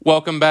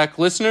Welcome back,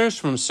 listeners,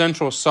 from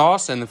Central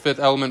Sauce and the Fifth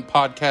Element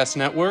Podcast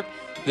Network.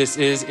 This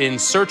is In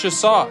Search of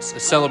Sauce, a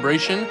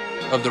celebration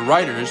of the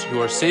writers who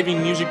are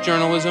saving music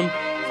journalism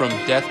from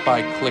death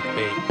by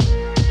clickbait.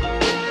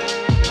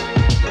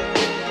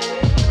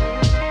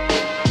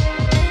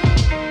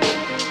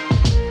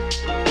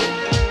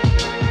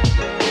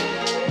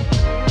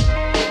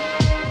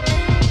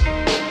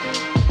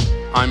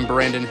 I'm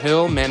Brandon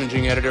Hill,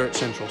 managing editor at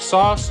Central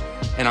Sauce,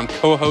 and I'm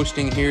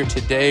co-hosting here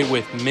today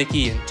with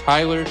Mickey and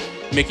Tyler.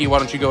 Mickey, why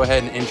don't you go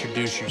ahead and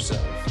introduce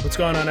yourself? What's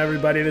going on,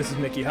 everybody? This is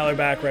Mickey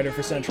Hellerback, writer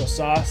for Central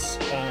Sauce.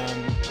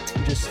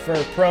 Just for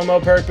promo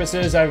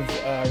purposes, I've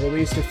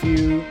released a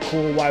few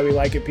cool Why We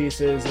Like It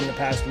pieces in the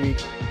past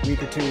week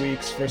or 2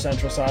 weeks for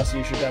Central Sauce.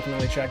 You should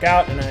definitely check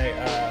out. And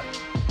I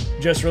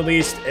just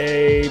released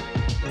a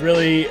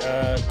really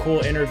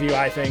cool interview,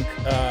 I think,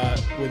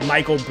 with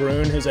Michael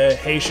Brune, who's a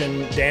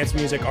Haitian dance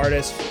music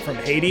artist from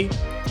Haiti. Did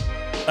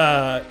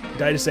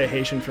I just say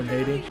Haitian from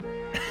Haiti?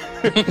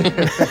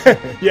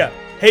 Yeah,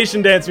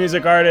 Haitian dance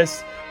music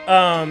artist.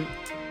 So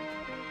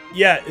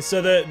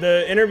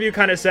the interview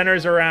kind of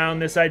centers around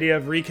this idea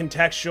of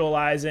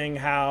recontextualizing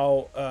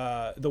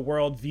how the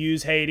world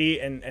views Haiti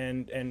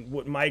and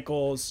what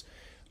Michael's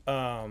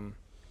kind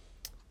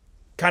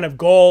of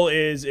goal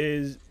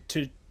is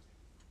to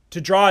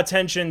draw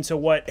attention to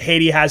what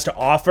Haiti has to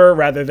offer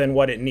rather than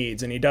what it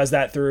needs. And he does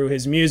that through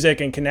his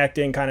music and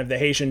connecting kind of the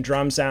Haitian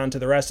drum sound to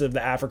the rest of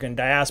the African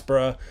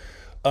diaspora,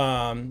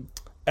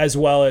 as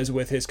well as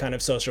with his kind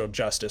of social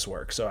justice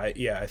work. So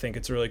I think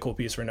it's a really cool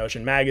piece for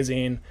Notion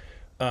Magazine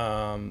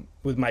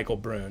with Michael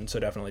Brune. So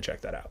definitely check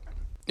that out.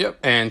 Yep.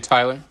 And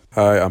Tyler?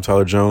 Hi, I'm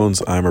Tyler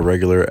Jones. I'm a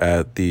regular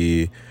at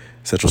the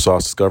Central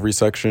Sauce Discovery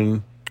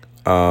section.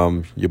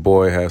 Your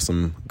boy has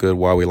some good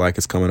Why We Like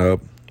It's coming up.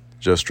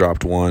 Just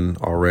dropped one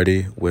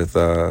already with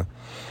a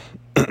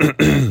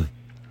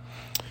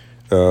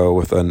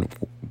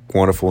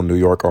wonderful New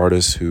York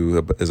artist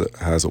who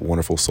has a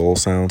wonderful soul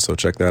sound. So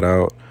check that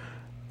out.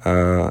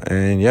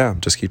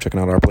 Just keep checking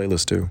out our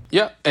playlist too.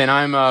 Yeah, and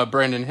I'm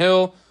Brandon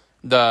Hill,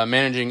 the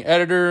managing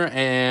editor,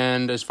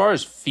 and as far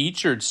as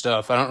featured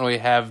stuff, I don't really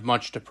have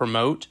much to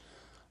promote.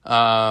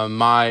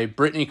 My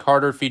Brittany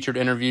Carter featured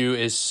interview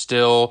is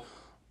still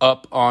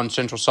up on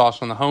Central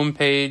Sauce on the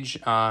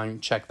homepage.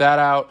 Check that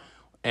out.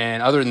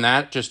 And other than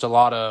that, just a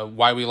lot of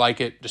Why We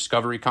Like It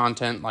discovery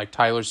content, like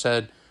Tyler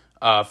said,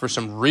 for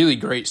some really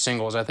great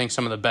singles. I think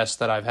some of the best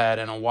that I've had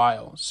in a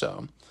while.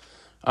 So,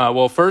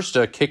 first,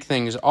 to kick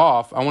things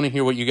off, I want to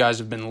hear what you guys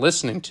have been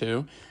listening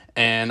to.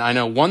 And I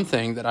know one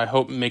thing that I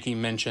hope Mickey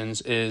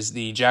mentions is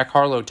the Jack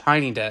Harlow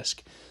Tiny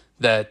Desk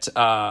that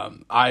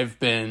I've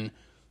been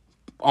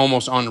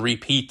almost on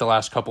repeat the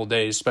last couple of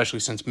days,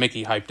 especially since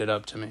Mickey hyped it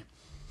up to me.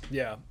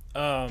 Yeah.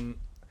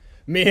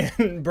 Me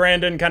and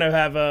Brandon kind of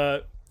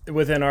have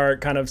within our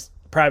kind of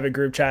private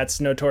group chats,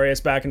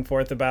 notorious back and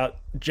forth about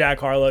Jack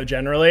Harlow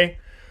generally.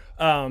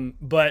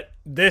 But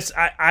this,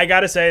 I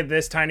gotta say,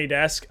 this Tiny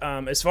Desk,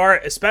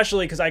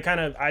 especially because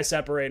I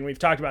separate, and we've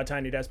talked about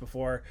Tiny Desk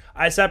before,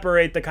 I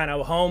separate the kind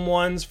of home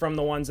ones from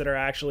the ones that are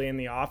actually in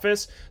the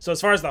office. So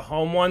as far as the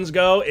home ones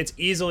go, it's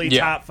easily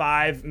top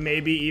 5,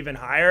 maybe even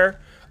higher,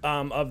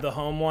 of the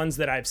home ones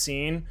that I've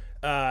seen.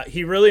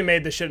 He really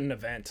made this shit an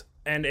event.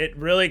 And it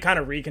really kind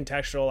of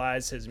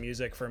recontextualized his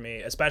music for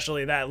me,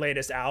 especially that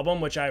latest album,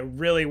 which I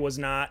really was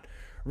not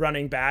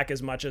running back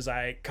as much as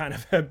I kind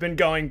of have been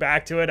going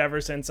back to it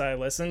ever since I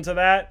listened to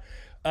that.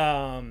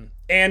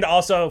 And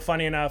also,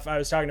 funny enough, I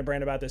was talking to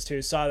Brand about this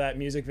too, saw that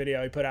music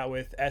video he put out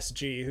with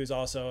SG, who's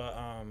also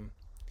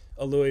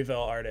a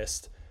Louisville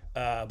artist.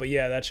 But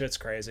yeah, that shit's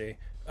crazy.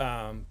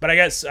 But I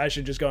guess I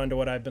should just go into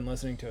what I've been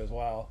listening to as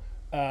well.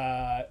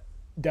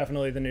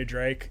 Definitely the new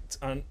Drake.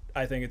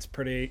 I think it's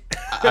pretty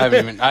I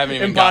haven't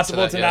even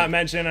impossible got to that not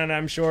mention, and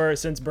I'm sure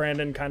since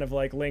Brandon kind of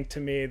like linked to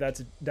me,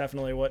 that's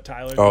definitely what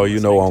Tyler's. Oh, you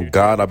know, on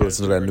God, I've been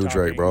listening to that new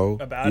Drake, bro.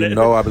 You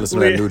know, I've been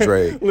listening to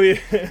that new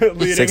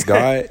Drake. Six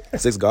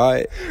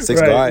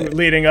guy,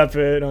 leading up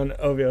it on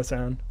OVO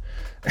Sound.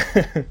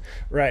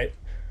 Right.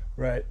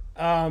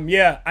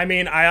 Yeah, I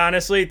mean, I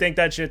honestly think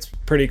that shit's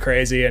pretty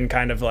crazy and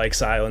kind of like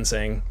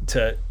silencing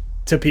to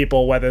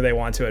people, whether they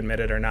want to admit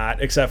it or not,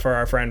 except for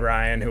our friend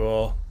Ryan, who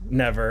will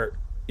never,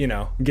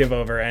 give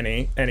over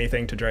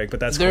anything to Drake. But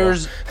that's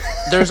there's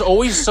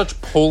always such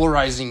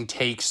polarizing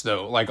takes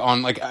though, like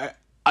on like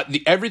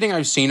everything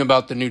I've seen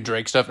about the new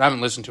Drake stuff. I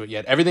haven't listened to it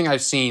yet. Everything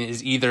I've seen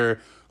is either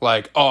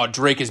like, oh,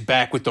 Drake is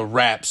back with the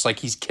raps, like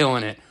he's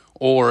killing it,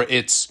 or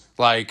it's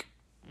like,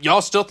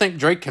 y'all still think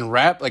Drake can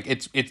rap? Like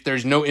it's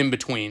there's no in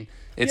between.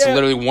 It's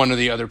literally one or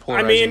the other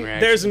polarizing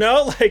reactions. There's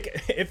no,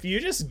 like, if you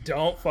just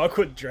don't fuck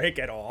with Drake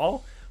at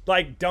all,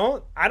 like,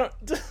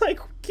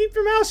 keep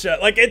your mouth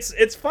shut. Like,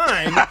 it's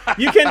fine.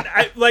 You can,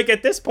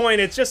 at this point,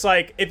 it's just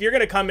like, if you're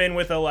going to come in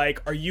with a,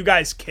 like, are you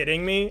guys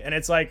kidding me? And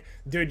it's like,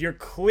 dude, you're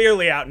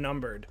clearly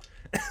outnumbered.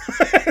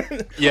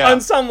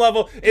 On some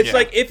level, it's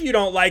like, if you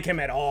don't like him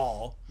at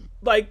all,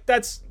 like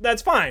that's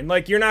fine.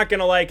 Like you're not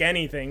gonna like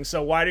anything,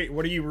 so what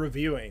are you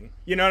reviewing?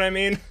 You know what I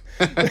mean?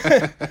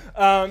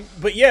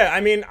 But yeah,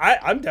 I mean,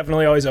 I'm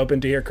definitely always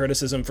open to hear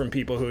criticism from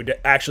people who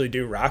actually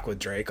do rock with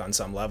Drake on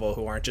some level,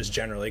 who aren't just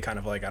generally kind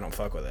of like, I don't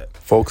fuck with it.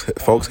 Folks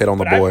hit on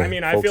the boy. I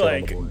mean, I feel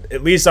like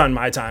at least on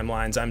my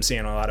timelines, I'm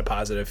seeing a lot of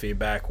positive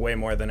feedback, way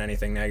more than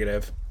anything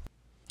negative.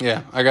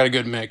 Yeah, I got a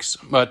good mix.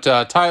 But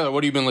Tyler,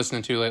 what have you been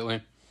listening to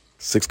lately?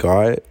 Six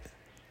guard.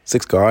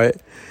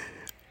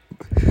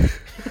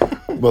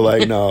 But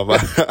like no,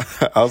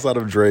 outside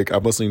of Drake,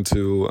 I'm listening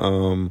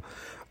to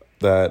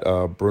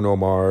that Bruno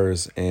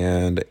Mars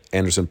and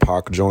Anderson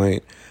 .Paak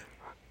joint.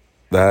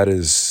 That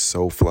is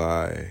so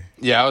fly.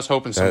 Yeah, I was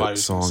hoping somebody That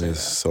was gonna song say is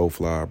that. so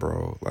fly,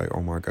 bro. Like,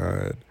 oh my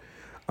god.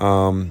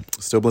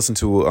 Still listening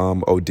to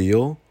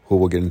Odile, who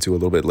we'll get into a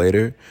little bit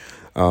later.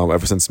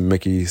 Ever since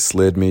Mickey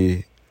slid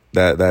me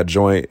that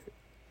joint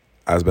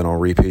has been on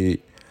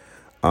repeat.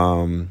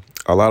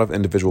 A lot of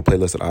individual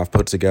playlists that I've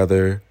put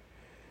together.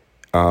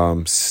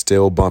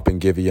 Still bumping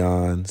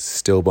Giveon,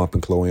 still bumping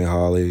Chloe and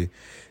Holly,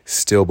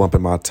 still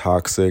bumping my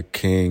Toxic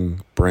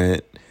King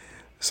Brent.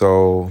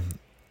 So,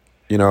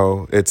 you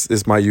know,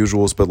 it's my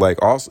usuals, but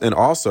like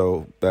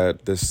also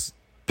that this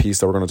piece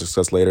that we're going to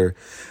discuss later,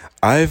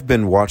 I've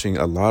been watching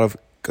a lot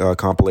of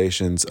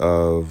compilations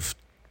of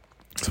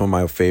some of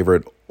my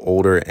favorite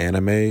older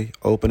anime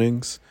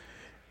openings,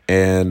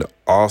 and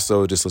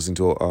also just listening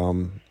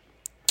to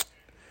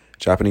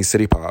Japanese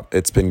city pop.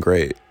 It's been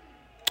great.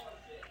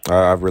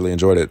 I've really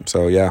enjoyed it.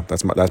 So yeah,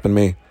 that's been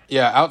me.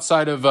 Yeah,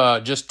 outside of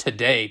just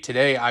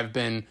today I've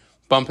been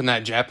bumping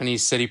that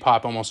Japanese city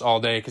pop almost all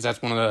day because that's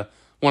one of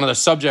the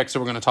subjects that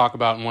we're going to talk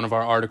about in one of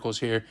our articles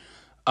here.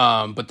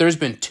 But there's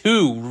been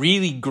 2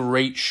 really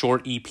great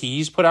short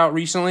EPs put out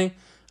recently.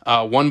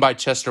 One by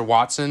Chester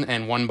Watson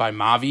and one by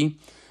Mavi.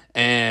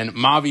 And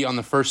Mavi on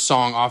the first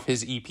song off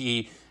his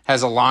EP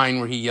has a line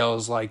where he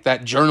yells like,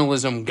 "That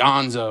journalism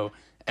gonzo,"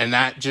 and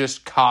that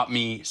just caught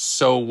me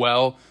so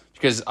well.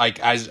 Because like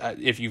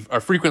if you are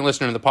a frequent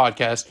listener to the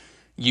podcast,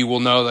 you will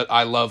know that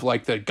I love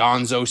like the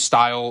gonzo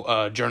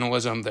style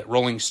journalism that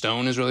Rolling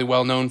Stone is really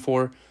well known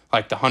for,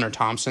 like the Hunter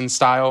Thompson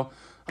style.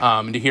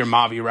 And to hear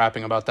Mavi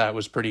rapping about that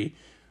was pretty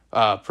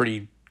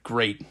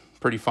great,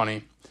 pretty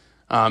funny.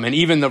 And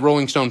even the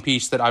Rolling Stone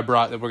piece that I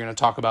brought that we're going to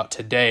talk about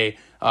today,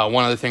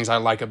 one of the things I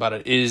like about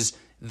it is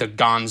the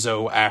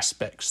gonzo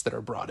aspects that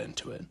are brought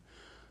into it.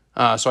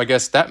 So I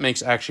guess that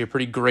makes actually a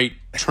pretty great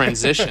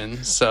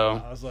transition.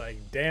 So I was like,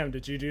 damn,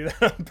 did you do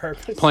that on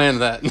purpose? Planned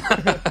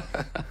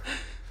that.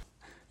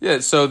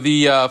 Yeah, so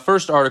the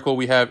first article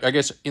we have, I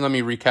guess, let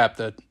me recap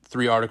the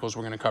 3 articles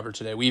we're going to cover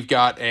today. We've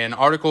got an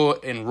article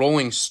in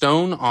Rolling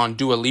Stone on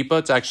Dua Lipa.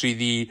 It's actually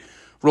the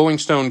Rolling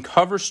Stone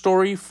cover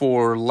story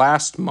for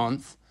last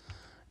month.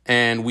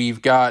 And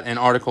we've got an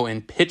article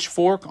in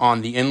Pitchfork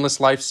on the endless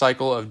life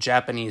cycle of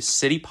Japanese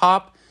city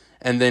pop.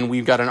 And then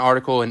we've got an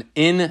article in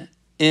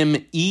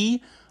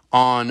NME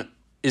on,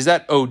 is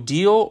that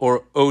Odile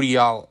or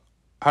Odial?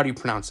 How do you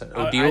pronounce that?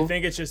 Odile? I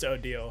think it's just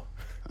Odile.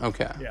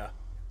 Okay. Yeah.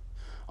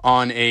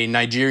 On a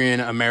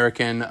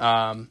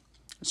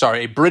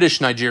a British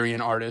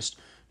Nigerian artist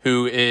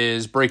who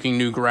is breaking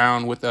new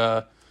ground with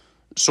a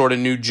sort of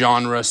new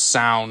genre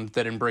sound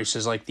that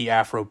embraces like the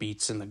Afro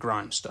beats and the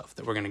grime stuff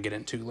that we're going to get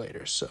into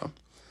later. So, all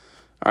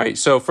right.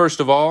 So first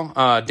of all,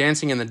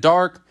 Dancing in the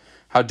Dark,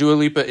 how Dua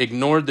Lipa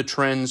ignored the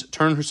trends,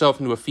 turned herself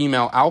into a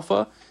female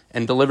alpha,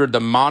 and delivered the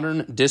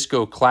modern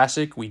disco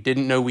classic We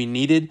Didn't Know We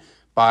Needed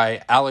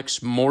by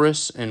Alex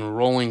Morris and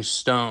Rolling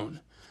Stone.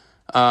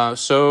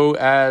 So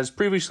as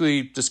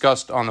previously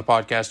discussed on the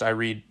podcast, I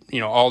read,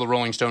 all the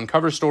Rolling Stone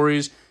cover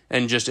stories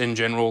and just in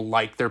general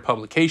like their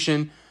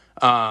publication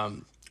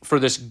for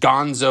this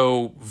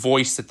gonzo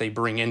voice that they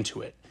bring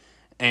into it.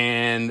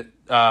 And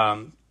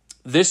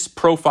this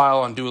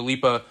profile on Dua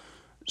Lipa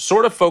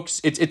sort of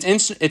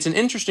it's an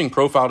interesting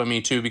profile to me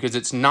too, because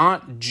it's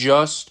not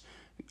just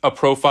a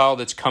profile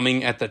that's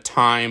coming at the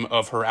time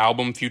of her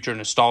album Future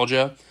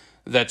Nostalgia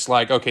that's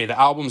like, okay, the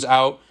album's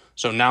out,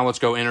 so now let's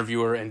go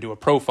interview her and do a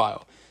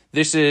profile.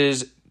 This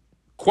is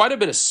quite a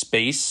bit of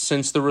space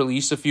since the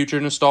release of Future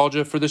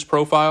Nostalgia for this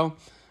profile,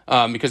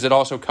 because it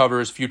also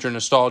covers Future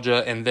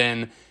Nostalgia and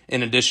then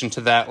in addition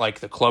to that,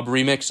 like the club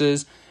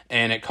remixes,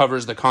 and it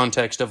covers the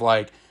context of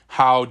like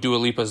how Dua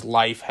Lipa's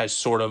life has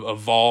sort of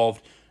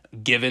evolved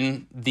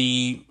given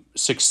the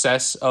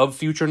success of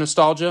Future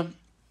Nostalgia.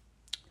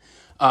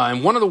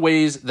 And one of the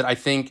ways that I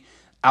think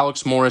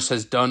Alex Morris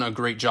has done a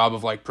great job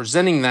of like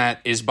presenting that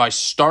is by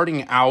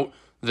starting out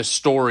the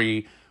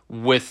story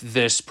with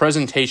this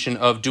presentation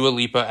of Dua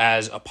Lipa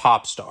as a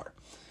pop star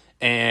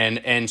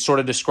and sort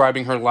of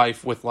describing her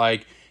life with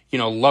like,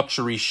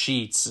 luxury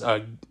sheets,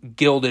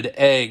 gilded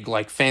egg,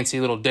 like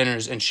fancy little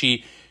dinners. And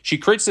she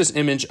creates this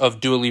image of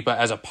Dua Lipa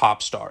as a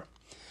pop star.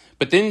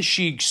 But then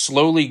she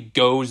slowly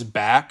goes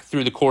back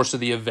through the course of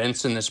the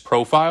events in this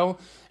profile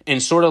and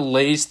sort of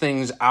lays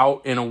things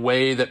out in a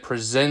way that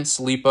presents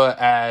Lipa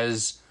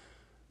as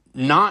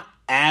not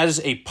as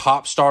a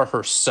pop star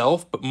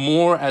herself, but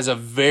more as a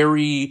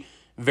very,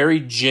 very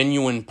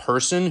genuine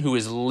person who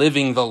is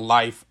living the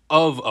life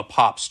of a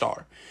pop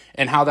star,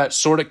 and how that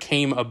sort of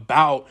came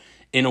about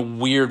in a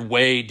weird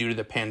way due to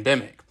the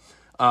pandemic.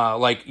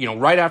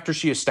 Right after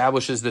she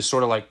establishes this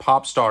sort of like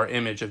pop star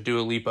image of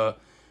Dua Lipa,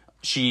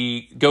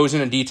 she goes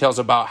into details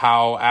about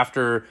how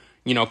after,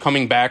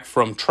 coming back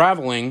from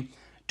traveling,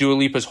 Dua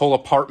Lipa's whole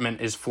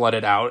apartment is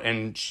flooded out,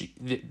 and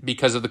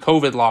because of the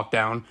COVID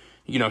lockdown,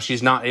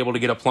 she's not able to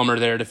get a plumber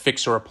there to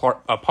fix her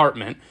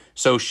apartment.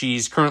 So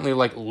she's currently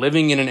like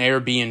living in an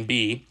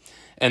Airbnb,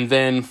 and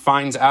then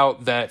finds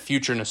out that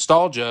Future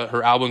Nostalgia,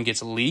 her album,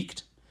 gets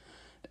leaked.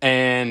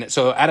 And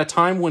so at a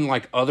time when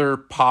like other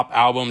pop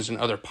albums and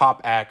other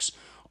pop acts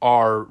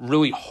are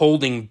really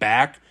holding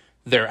back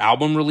their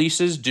album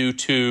releases due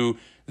to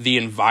the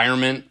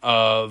environment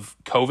of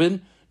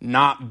COVID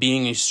not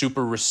being a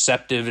super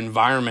receptive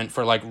environment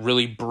for like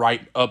really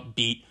bright,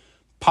 upbeat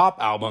pop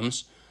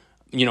albums,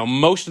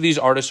 most of these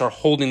artists are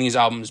holding these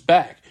albums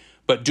back.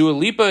 But Dua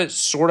Lipa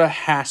sort of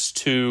has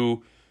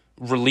to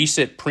release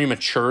it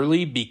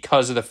prematurely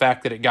because of the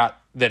fact that it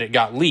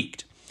got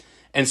leaked.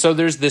 And so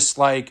there's this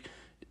like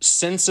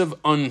sense of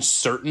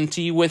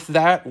uncertainty with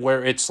that,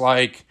 where it's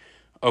like,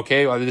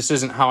 okay, well, this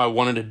isn't how I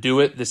wanted to do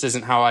it. This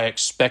isn't how I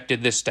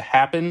expected this to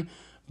happen.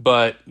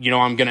 But,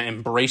 I'm going to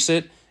embrace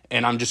it,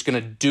 and I'm just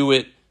going to do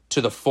it to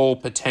the full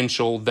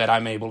potential that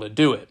I'm able to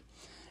do it.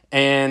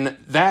 And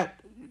that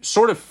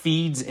sort of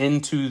feeds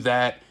into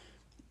that,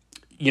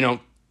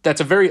 that's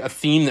a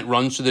theme that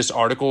runs through this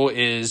article,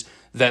 is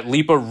that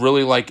Lipa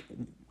really like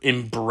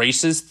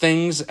embraces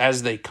things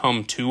as they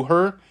come to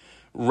her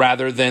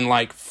rather than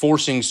like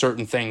forcing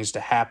certain things to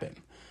happen.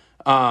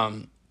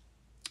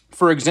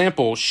 For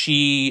example,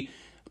 she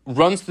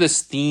runs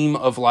this theme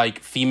of like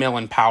female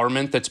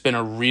empowerment that's been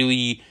a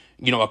really,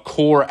 a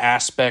core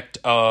aspect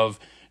of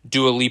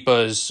Dua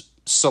Lipa's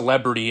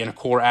celebrity and a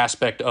core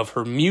aspect of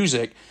her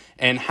music,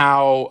 and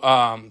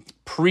how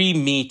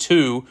pre-Me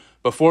Too,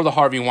 before the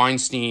Harvey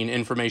Weinstein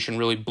information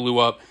really blew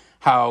up,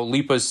 how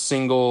Lipa's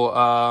single,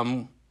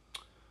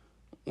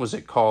 was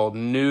it called?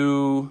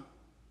 New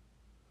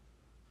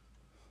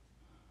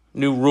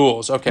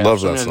Rules. Okay,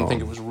 Love that I didn't song.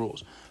 think it was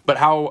Rules. But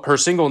how her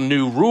single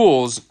New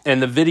Rules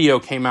and the video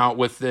came out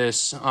with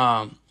this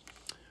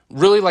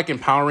really like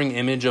empowering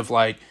image of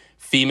like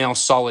female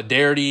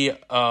solidarity,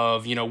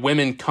 of,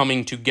 women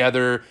coming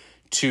together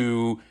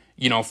to,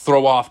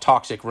 throw off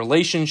toxic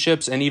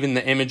relationships. And even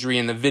the imagery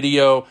in the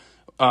video,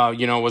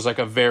 was like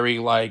a very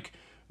like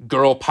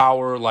girl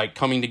power, like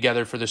coming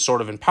together for this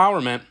sort of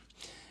empowerment.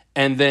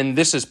 And then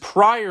this is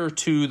prior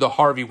to the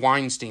Harvey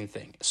Weinstein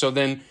thing. So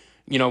then,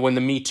 when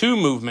the Me Too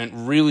movement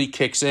really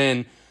kicks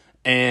in,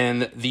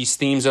 and these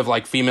themes of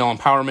like female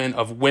empowerment,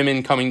 of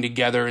women coming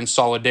together in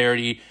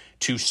solidarity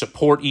to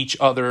support each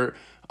other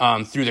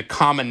through the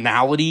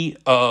commonality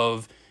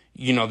of,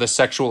 the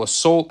sexual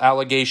assault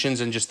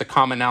allegations, and just the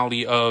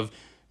commonality of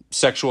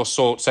sexual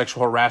assault,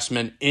 sexual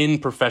harassment in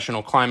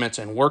professional climates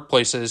and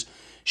workplaces,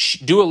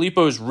 Dua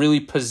Lipa is really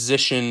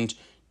positioned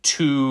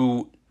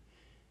to,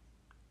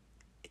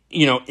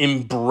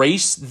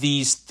 embrace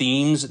these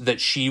themes that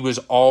she was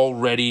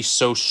already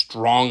so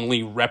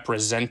strongly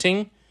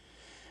representing.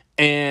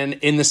 And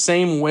in the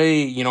same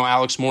way,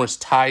 Alex Morris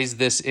ties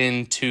this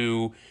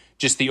into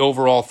just the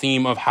overall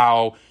theme of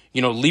how,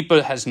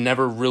 Lipa has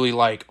never really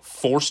like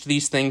forced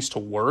these things to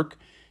work.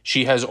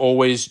 She has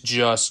always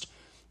just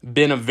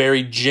been a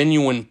very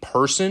genuine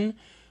person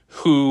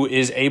who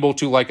is able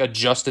to like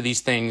adjust to these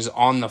things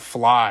on the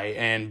fly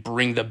and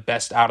bring the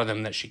best out of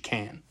them that she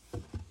can.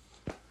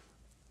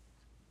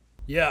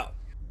 Yeah.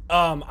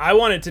 I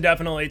wanted to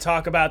definitely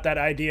talk about that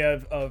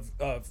idea of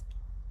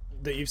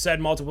that you've said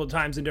multiple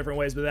times in different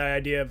ways, but that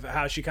idea of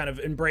how she kind of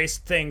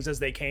embraced things as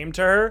they came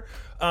to her.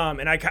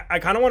 And I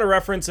kind of want to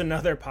reference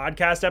another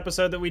podcast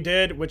episode that we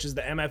did, which is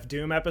the MF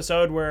Doom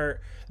episode, where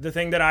the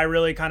thing that I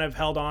really kind of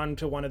held on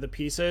to, one of the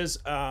pieces,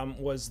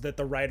 was that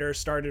the writers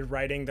started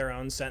writing their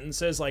own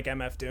sentences like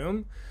MF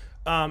Doom.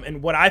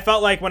 And what I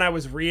felt like when I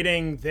was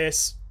reading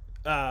this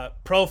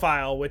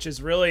profile, which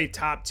is really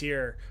top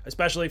tier,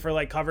 especially for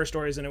like cover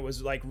stories, and it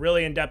was like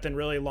really in depth and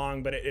really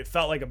long, but it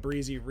felt like a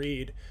breezy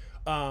read.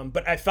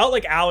 But I felt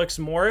like Alex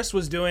Morris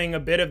was doing a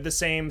bit of the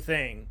same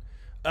thing,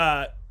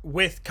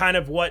 with kind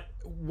of what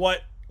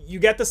you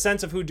get the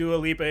sense of who Dua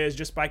Lipa is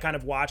just by kind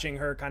of watching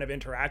her kind of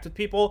interact with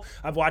people.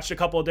 I've watched a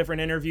couple of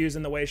different interviews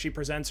and the way she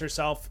presents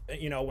herself,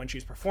 when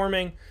she's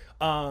performing.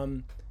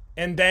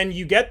 And then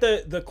you get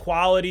the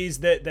qualities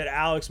that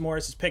Alex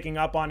Morris is picking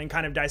up on and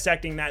kind of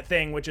dissecting that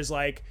thing, which is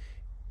like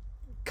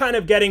kind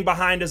of getting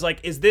behind is like,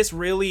 is this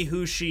really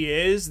who she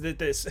is? That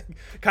this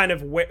kind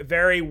of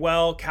very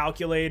well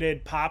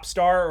calculated pop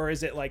star, or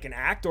is it like an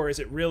act, or is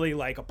it really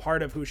like a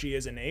part of who she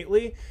is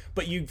innately?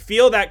 But you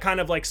feel that kind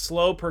of like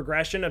slow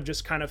progression of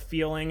just kind of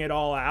feeling it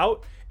all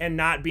out and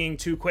not being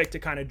too quick to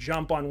kind of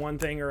jump on one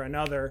thing or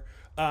another.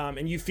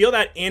 And you feel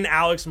that in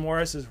Alex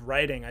Morris's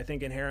writing, I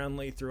think,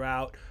 inherently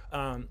throughout,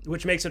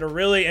 which makes it a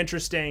really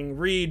interesting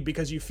read,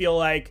 because you feel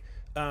like,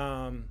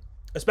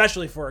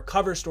 especially for a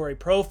cover story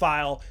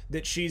profile,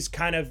 that she's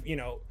kind of,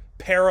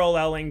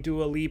 paralleling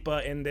Dua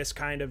Lipa in this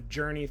kind of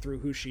journey through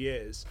who she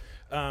is.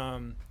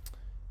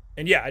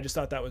 And yeah, I just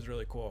thought that was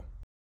really cool.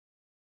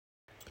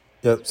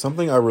 Yeah,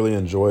 something I really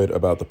enjoyed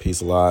about the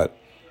piece a lot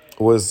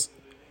was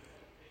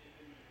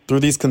through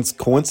these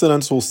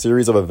coincidental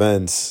series of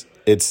events,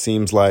 it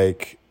seems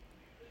like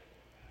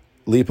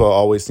Lipa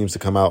always seems to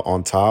come out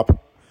on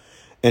top,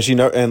 and she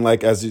never, and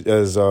like as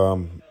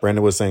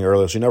Brandon was saying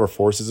earlier, she never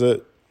forces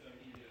it,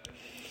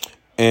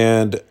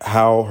 and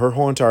how her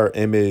whole entire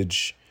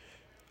image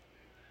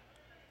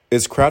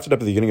is crafted up at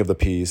the beginning of the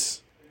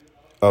piece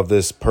of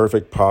this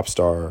perfect pop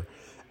star.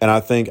 And I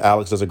think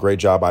Alex does a great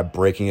job by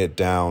breaking it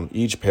down.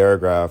 Each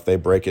paragraph, they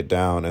break it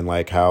down and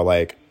like how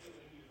like,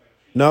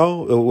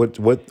 no,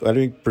 what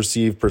any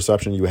perceived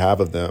perception you have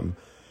of them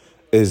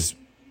is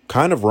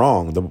kind of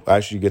wrong.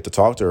 Actually, you get to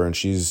talk to her and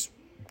she's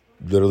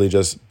literally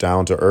just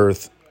down to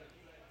earth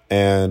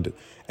and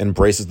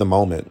embraces the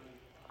moment.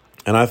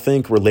 And I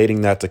think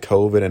relating that to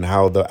COVID and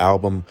how the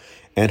album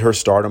and her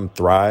stardom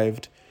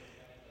thrived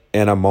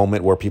in a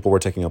moment where people were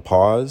taking a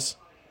pause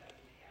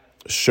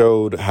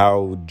showed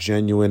how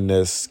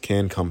genuineness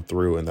can come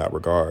through in that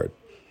regard.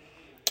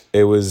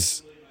 It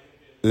was,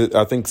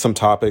 I think, some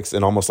topics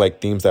and almost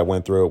like themes that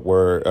went through it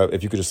were,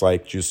 if you could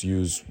just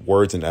use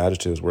words and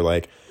adjectives, were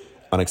like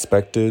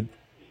unexpected,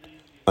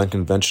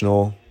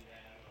 unconventional,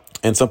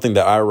 and something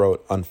that I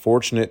wrote,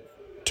 unfortunate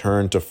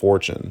turn to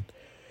fortune.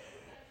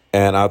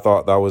 And I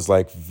thought that was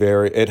like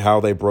how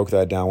they broke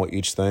that down with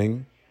each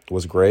thing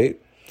was great.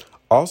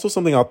 Also,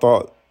 something I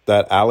thought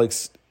that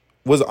Alex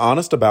was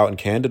honest about and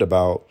candid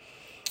about,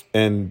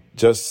 and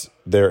just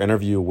their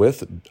interview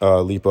with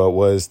Lipa,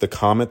 was the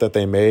comment that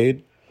they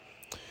made,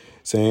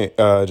 saying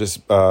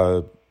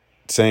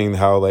saying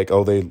how like,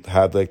 oh, they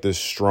had like this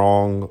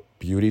strong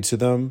beauty to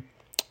them,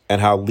 and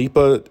how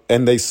Lipa,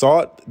 and they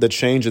saw the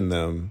change in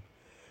them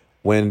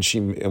when she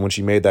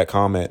made that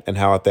comment, and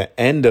how at the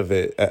end of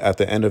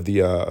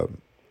the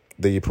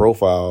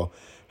profile,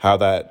 how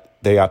that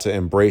they got to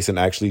embrace and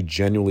actually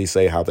genuinely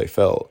say how they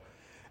felt,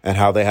 and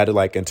how they had to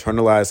like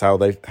internalize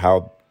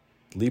how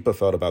Lipa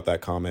felt about that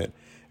comment,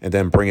 and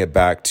then bring it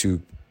back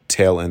to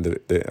tail end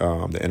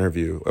the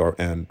interview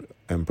and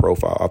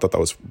profile. I thought that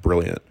was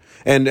brilliant.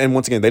 And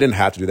once again, they didn't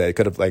have to do that. They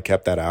could have like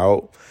kept that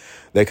out.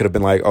 They could have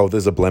been like, oh,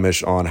 there's a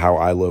blemish on how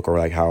I look, or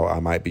like how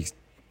I might be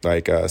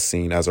like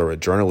seen as a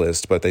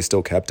journalist, but they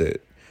still kept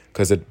it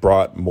because it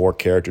brought more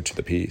character to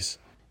the piece.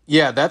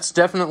 Yeah, that's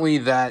definitely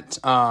that.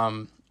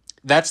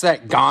 That's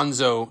that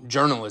gonzo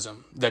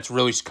journalism that's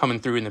really coming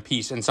through in the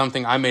piece, and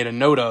something I made a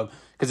note of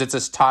because it's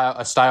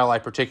a style I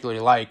particularly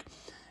like.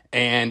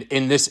 And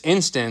in this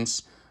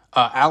instance,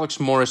 Alex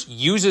Morris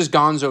uses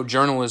gonzo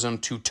journalism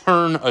to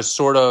turn a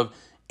sort of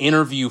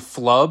interview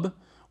flub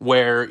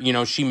where, you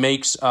know, she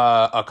makes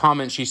a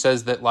comment. She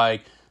says that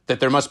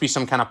that there must be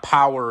some kind of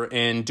power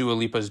in Dua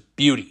Lipa's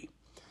beauty.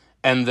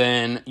 And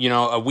then, you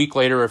know,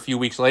 a few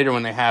weeks later,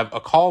 when they have a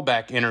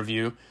callback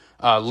interview,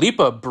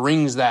 Lipa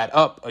brings that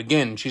up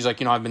again. She's like,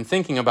 you know, I've been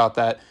thinking about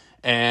that,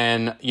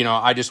 and, you know,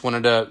 I just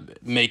wanted to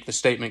make the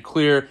statement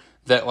clear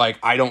that, like,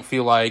 I don't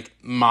feel like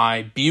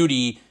my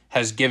beauty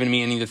has given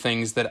me any of the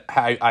things that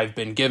I've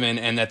been given,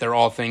 and that they're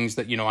all things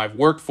that, you know, I've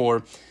worked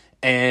for.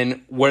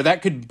 And where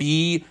that could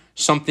be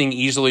something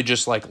easily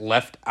just, like,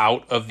 left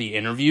out of the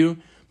interview,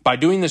 by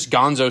doing this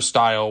gonzo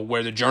style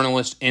where the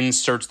journalist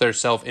inserts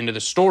theirself into the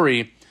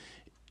story,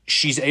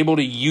 she's able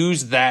to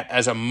use that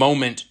as a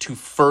moment to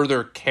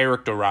further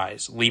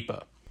characterize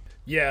Lipa.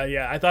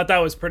 Yeah, I thought that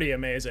was pretty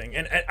amazing.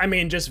 And I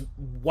mean, just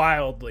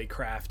wildly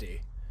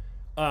crafty.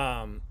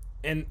 And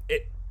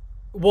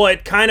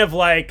it kind of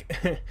like,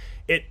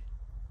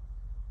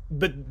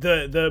 but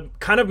the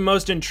kind of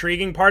most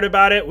intriguing part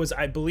about it was,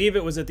 I believe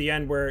it was at the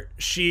end where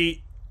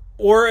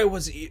or it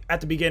was at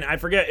the beginning, I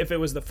forget if it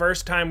was the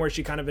first time where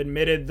she kind of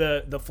admitted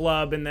the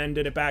flub and then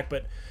did it back,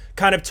 but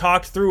kind of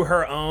talked through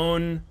her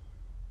own...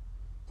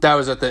 That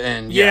was at the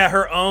end. Yeah,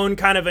 her own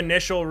kind of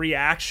initial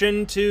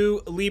reaction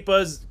to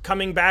Lipa's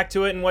coming back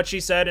to it and what she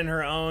said, and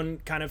her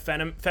own kind of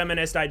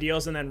feminist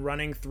ideals, and then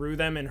running through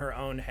them in her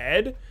own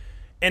head.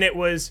 And it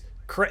was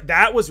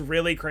that was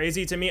really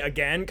crazy to me.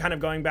 Again, kind of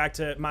going back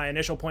to my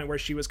initial point where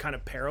she was kind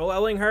of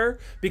paralleling her,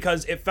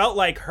 because it felt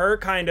like her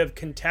kind of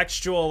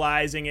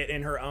contextualizing it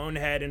in her own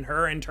head and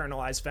her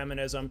internalized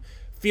feminism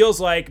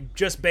feels like,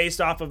 just based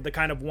off of the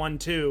kind of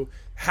 1-2,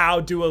 how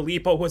Dua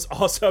Lipa was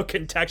also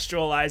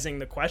contextualizing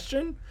the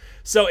question.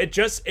 So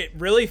it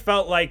really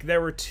felt like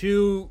there were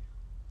two,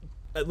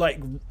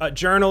 like a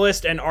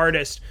journalist and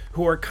artist,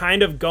 who are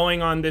kind of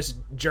going on this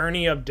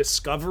journey of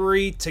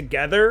discovery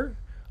together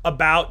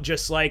about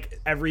just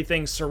like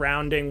everything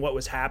surrounding what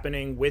was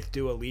happening with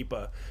Dua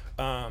Lipa.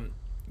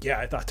 Yeah,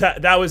 I thought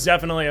that was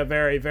definitely a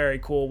very, very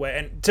cool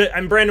way.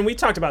 And Brandon, we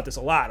talked about this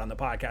a lot on the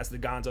podcast, the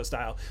gonzo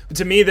style. But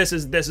to me, this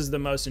is the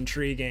most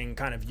intriguing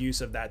kind of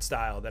use of that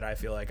style that I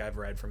feel like I've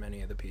read from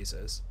any of the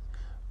pieces.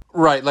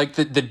 Right, like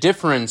the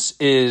difference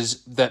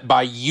is that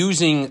by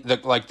using the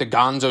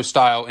gonzo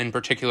style in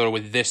particular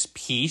with this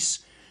piece,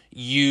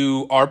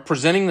 you are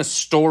presenting the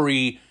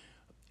story.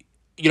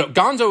 You know,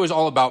 gonzo is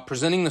all about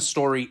presenting the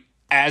story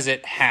as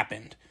it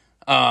happened.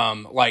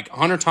 Like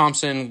Hunter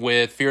Thompson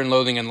with Fear and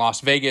Loathing in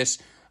Las Vegas,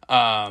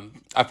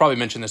 I've probably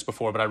mentioned this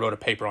before, but I wrote a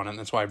paper on it, and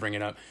that's why I bring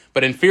it up.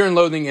 But in Fear and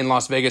Loathing in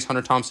Las Vegas,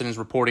 Hunter Thompson is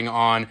reporting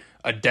on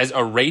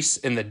a race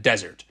in the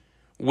desert,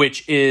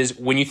 which is,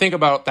 when you think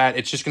about that,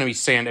 it's just going to be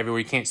sand everywhere.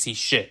 You can't see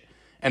shit.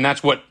 And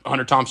that's what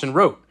Hunter Thompson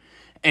wrote.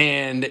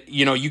 And,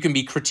 you can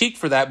be critiqued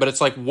for that, but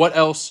it's like, what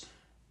else?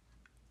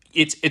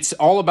 It's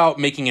all about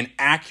making an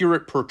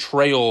accurate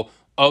portrayal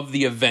of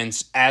the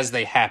events as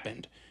they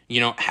happened,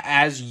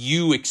 as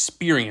you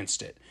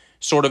experienced it,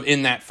 sort of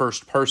in that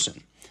first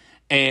person.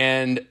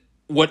 And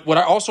what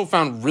I also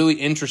found really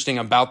interesting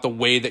about the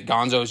way that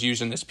Gonzo is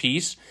used in this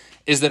piece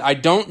is that I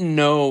don't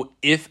know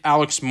if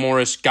Alex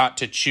Morris got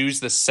to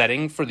choose the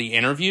setting for the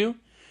interview,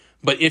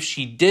 but if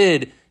she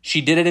did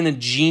it in a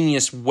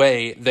genius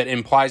way that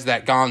implies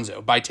that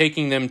Gonzo, by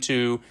taking them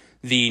to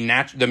the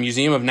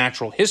Museum of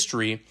Natural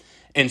History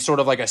and sort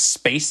of like a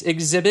space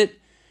exhibit.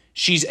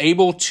 She's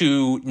able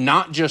to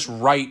not just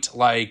write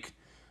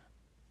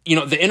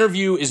the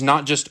interview is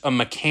not just a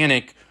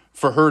mechanic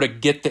for her to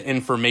get the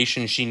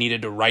information she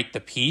needed to write the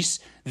piece.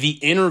 The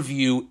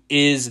interview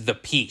is the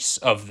piece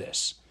of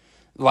this.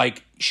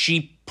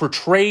 She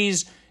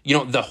portrays,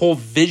 the whole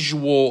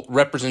visual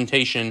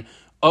representation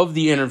of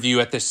the interview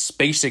at this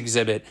space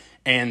exhibit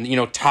and,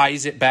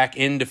 ties it back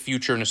into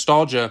future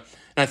nostalgia.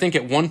 And I think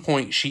at one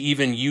point she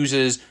even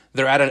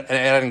they're at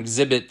an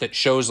exhibit that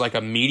shows like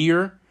a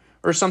meteor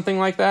or something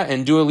like that.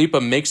 And Dua Lipa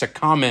makes a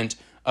comment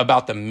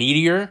about the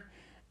meteor.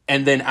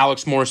 And then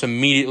Alex Morris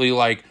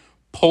immediately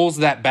pulls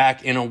that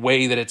back in a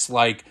way that it's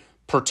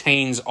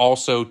pertains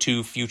also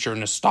to future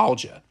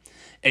nostalgia.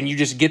 And you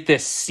just get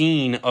this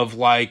scene of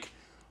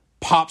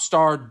pop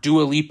star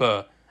Dua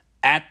Lipa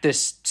at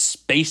this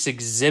space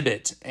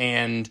exhibit,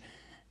 and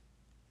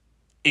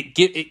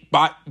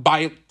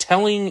by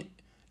telling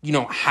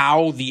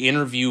how the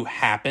interview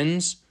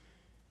happens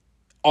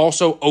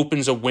also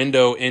opens a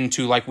window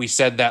into, like we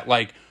said,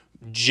 that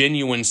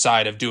genuine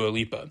side of Dua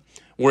Lipa,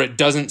 where it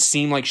doesn't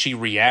seem like she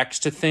reacts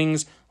to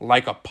things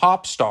like a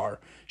pop star.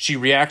 She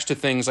reacts to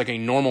things like a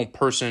normal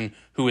person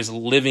who is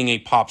living a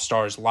pop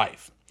star's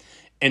life.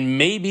 And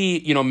maybe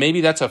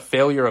that's a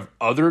failure of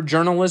other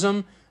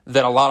journalism,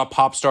 that a lot of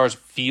pop stars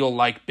feel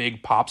like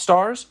big pop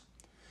stars.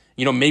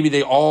 Maybe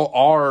they all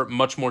are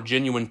much more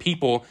genuine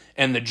people,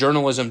 and the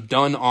journalism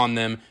done on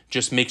them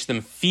just makes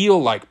them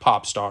feel like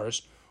pop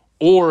stars.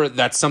 Or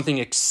that's something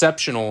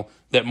exceptional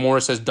that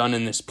Morris has done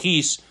in this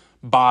piece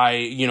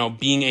by,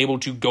 being able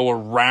to go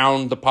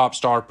around the pop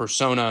star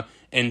persona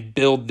and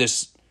build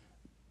this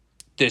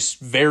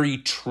very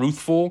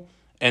truthful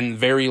and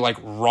very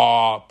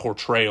raw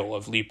portrayal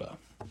of Lipa.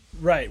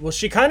 Right. Well,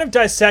 she kind of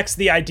dissects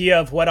the idea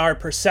of what our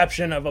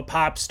perception of a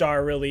pop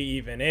star really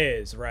even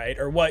is, right?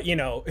 Or what,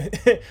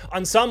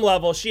 on some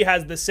level, she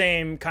has the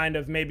same kind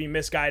of maybe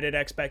misguided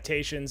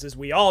expectations as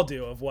we all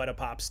do of what a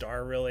pop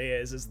star really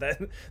is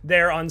that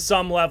they're on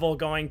some level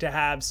going to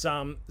have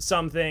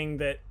something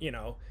that,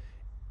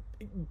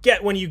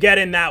 when you get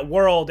in that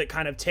world, it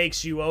kind of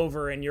takes you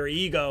over and your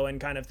ego and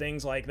kind of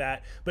things like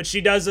that. But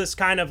she does this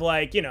kind of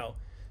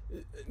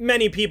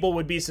many people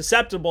would be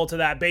susceptible to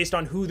that based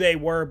on who they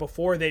were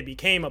before they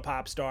became a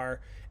pop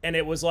star. And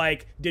it was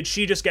did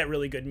she just get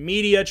really good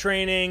media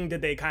training?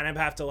 Did they kind of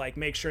have to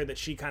make sure that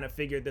she kind of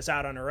figured this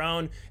out on her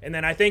own? And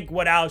then I think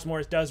what Alex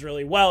Morris does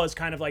really well is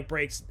kind of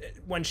breaks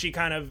when she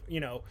kind of,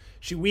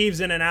 she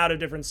weaves in and out of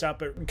different stuff,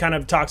 but kind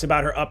of talks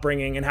about her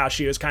upbringing and how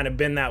she has kind of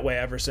been that way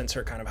ever since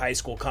her kind of high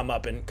school come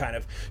up, and kind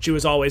of, she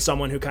was always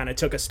someone who kind of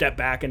took a step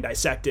back and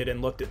dissected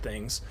and looked at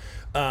things.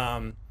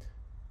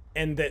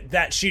 And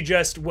that she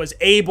just was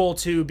able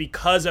to,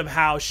 because of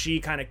how she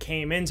kind of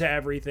came into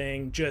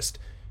everything, just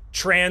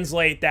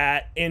translate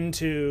that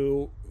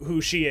into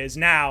who she is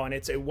now. And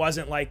it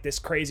wasn't this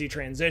crazy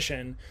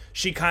transition.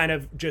 She kind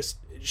of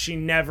she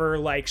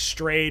never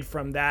strayed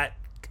from that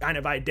kind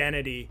of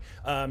identity,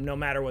 no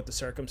matter what the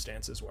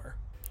circumstances were.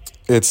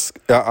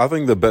 I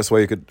think the best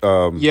way you could,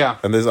 yeah.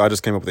 And I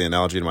just came up with the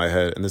analogy in my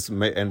head,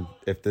 and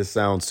if this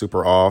sounds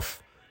super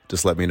off,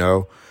 just let me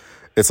know.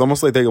 It's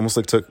almost like they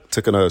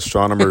took an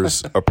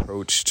astronomer's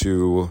approach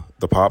to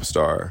the pop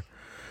star.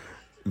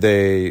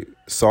 They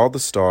saw the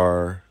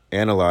star,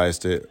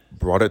 analyzed it,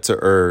 brought it to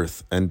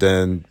Earth, and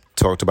then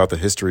talked about the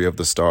history of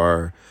the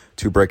star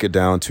to break it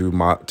down to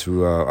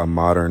a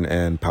modern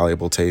and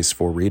palatable taste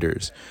for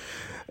readers.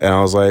 And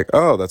I was like,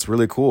 oh, that's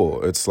really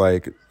cool. It's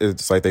like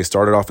they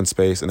started off in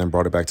space and then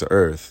brought it back to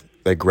Earth.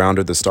 They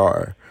grounded the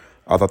star.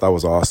 I thought that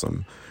was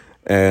awesome.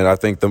 And I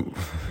think I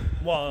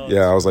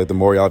was the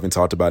more y'all even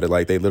talked about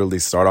it, they literally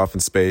start off in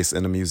space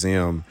in a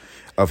museum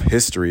of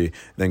history,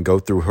 then go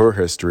through her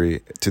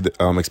history to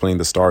explain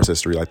the star's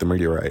history, the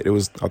meteorite.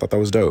 I thought that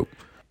was dope.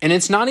 And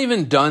it's not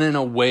even done in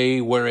a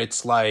way where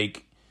it's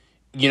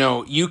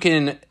you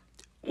can,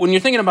 when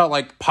you're thinking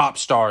about pop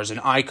stars and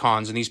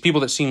icons and these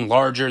people that seem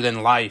larger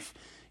than life,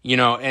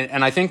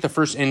 and I think the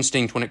first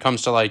instinct when it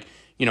comes to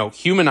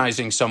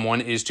humanizing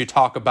someone is to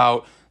talk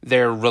about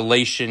their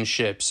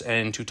relationships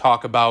and to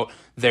talk about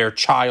their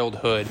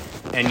childhood,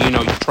 and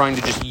you're trying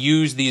to just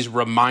use these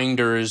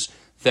reminders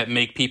that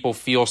make people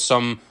feel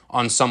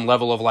on some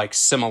level of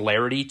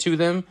similarity to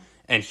them.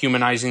 and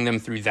humanizing them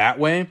through that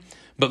way.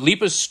 But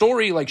Lipa's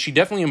story, like, she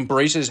definitely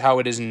embraces how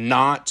it is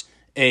not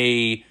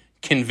a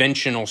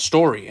conventional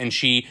story, and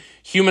she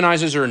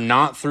humanizes her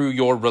not through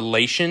your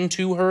relation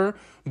to her,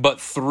 but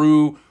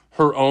through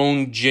her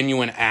own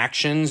genuine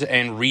actions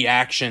and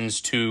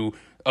reactions to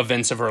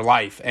events of her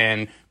life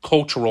and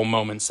cultural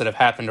moments that have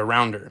happened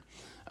around her.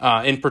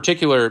 In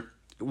particular,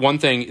 one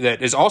thing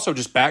that is also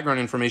just background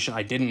information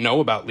I didn't know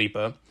about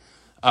Lipa,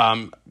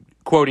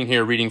 quoting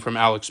here, reading from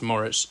Alex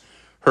Morris,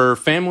 her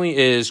family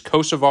is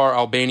Kosovar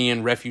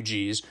Albanian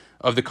refugees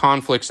of the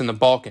conflicts in the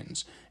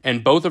Balkans,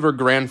 and both of her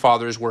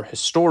grandfathers were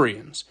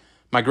historians.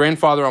 My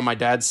grandfather on my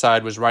dad's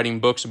side was writing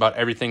books about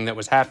everything that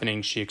was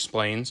happening, she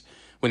explains.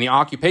 When the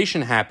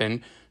occupation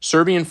happened,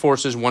 Serbian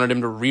forces wanted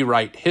him to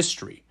rewrite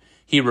history.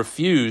 He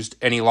refused,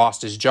 and he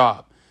lost his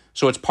job.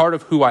 So it's part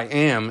of who I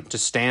am to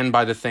stand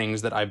by the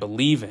things that I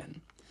believe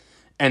in.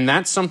 And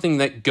that's something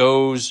that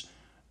goes,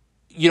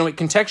 it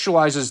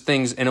contextualizes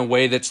things in a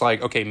way that's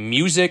like, okay,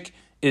 music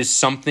is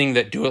something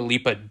that Dua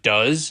Lipa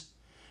does,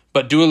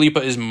 but Dua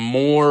Lipa is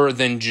more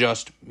than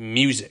just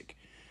music.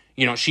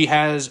 She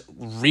has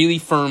really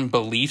firm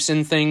beliefs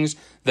in things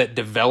that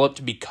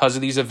developed because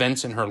of these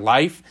events in her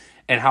life,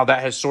 and how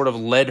that has sort of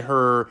led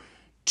her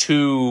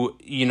to,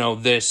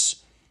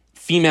 this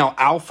female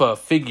alpha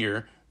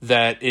figure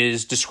that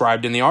is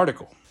described in the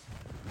article.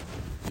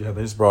 Yeah,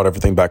 they just brought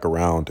everything back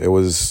around. It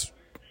was,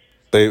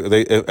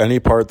 they any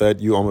part that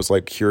you almost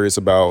like curious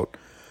about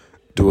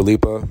Dua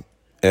Lipa,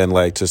 and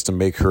like just to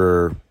make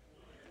her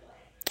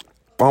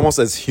almost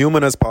as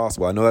human as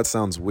possible. I know that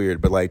sounds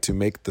weird, but like to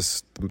make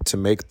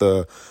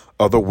the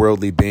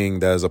otherworldly being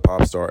that is a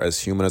pop star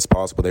as human as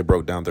possible. They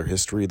broke down their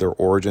history, their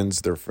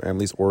origins, their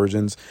family's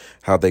origins,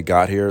 how they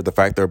got here. The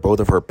fact that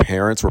both of her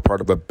parents were part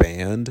of a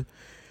band.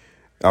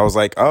 I was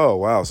like, oh,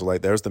 wow. So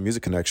like there's the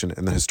music connection,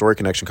 and the historic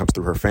connection comes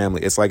through her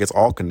family. It's like it's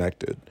all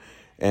connected.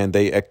 And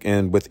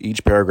with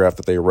each paragraph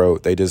that they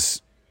wrote, they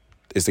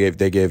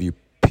gave you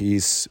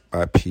piece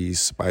by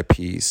piece by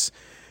piece.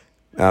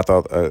 And I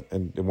thought,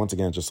 and once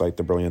again, just like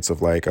the brilliance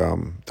of like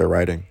their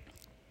writing.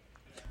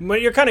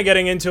 What you're kind of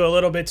getting into a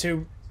little bit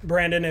too,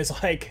 Brandon, is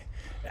like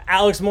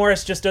Alex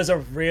Morris just does a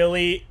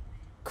really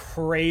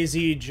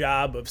crazy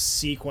job of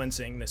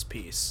sequencing this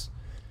piece.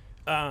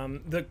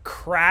 The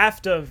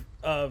craft of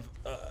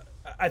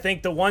I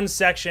think the one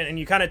section, and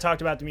you kind of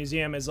talked about the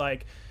museum, is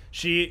like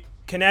she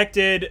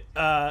connected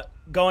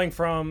going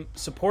from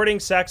supporting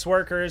sex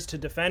workers to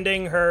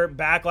defending her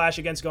backlash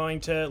against going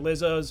to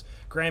Lizzo's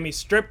Grammy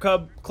strip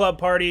club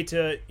party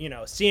to,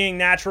 seeing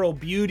natural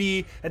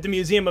beauty at the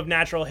Museum of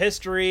Natural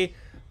History,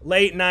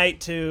 late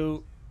night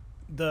to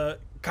the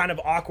kind of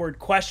awkward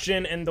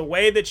question, and the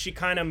way that she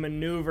kind of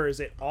maneuvers,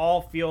 it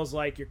all feels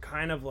like you're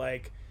kind of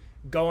like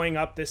going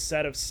up this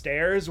set of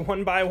stairs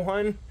one by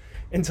one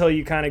until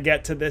you kind of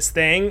get to this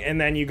thing, and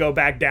then you go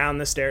back down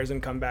the stairs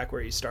and come back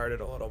where you started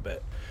a little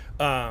bit.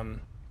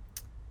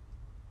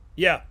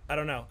 Yeah, I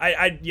don't know.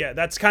 Yeah,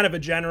 that's kind of a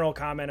general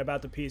comment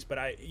about the piece, but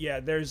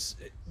there's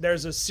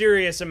a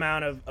serious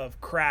amount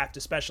of craft,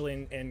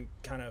 especially in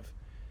kind of,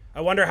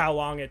 I wonder how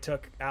long it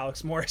took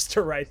Alex Morris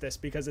to write this,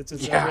 because it's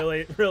a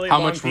really, really how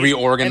long much piece.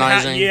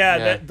 reorganizing.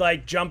 That,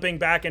 like jumping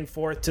back and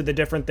forth to the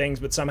different things,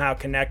 but somehow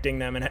connecting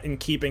them and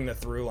keeping the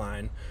through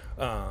line.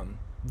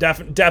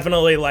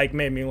 Definitely like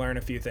made me learn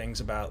a few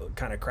things about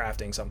kind of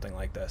crafting something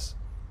like this.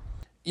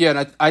 Yeah,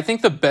 and I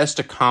think the best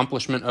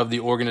accomplishment of the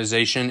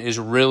organization is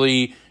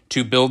really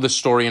to build the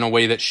story in a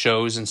way that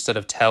shows instead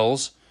of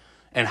tells,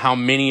 and how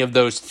many of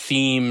those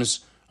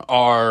themes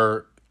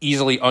are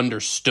easily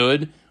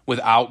understood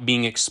without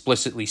being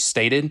explicitly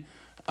stated.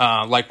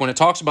 Like when it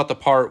talks about the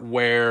part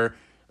where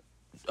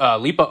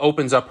Lipa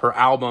opens up her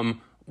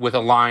album with a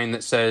line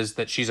that says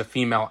that she's a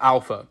female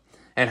alpha,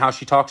 and how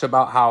she talks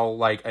about how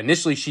like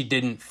initially she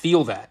didn't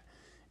feel that,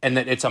 and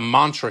that it's a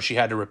mantra she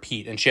had to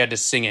repeat and she had to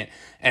sing it.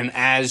 And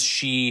as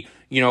she,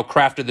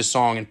 crafted the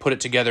song and put it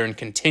together and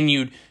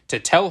continued to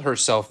tell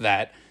herself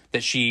that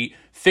she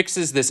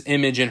fixes this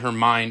image in her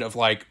mind of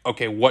like,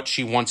 okay, what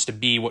she wants to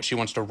be, what she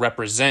wants to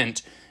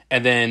represent.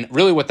 And then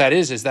really what that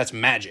is that's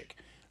magic.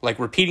 Like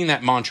repeating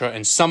that mantra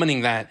and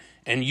summoning that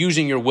and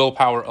using your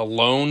willpower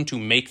alone to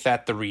make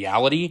that the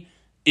reality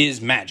is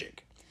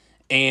magic.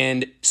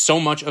 And so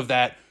much of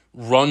that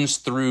runs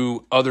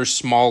through other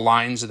small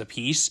lines of the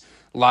piece,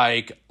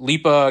 like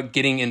Lipa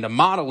getting into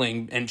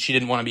modeling, and she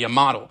didn't want to be a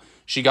model.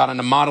 She got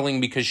into modeling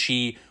because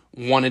she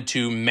wanted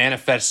to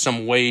manifest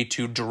some way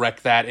to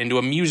direct that into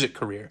a music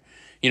career.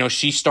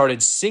 She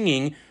started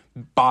singing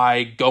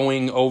by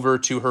going over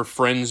to her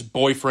friend's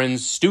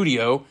boyfriend's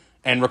studio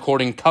and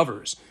recording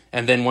covers.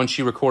 And then once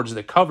she records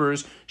the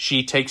covers,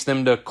 she takes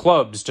them to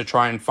clubs to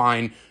try and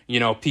find,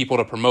 people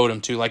to promote them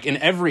to. Like in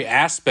every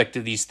aspect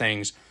of these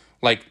things,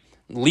 like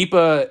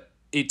Lipa,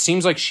 it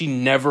seems like she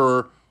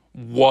never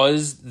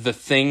was the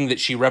thing that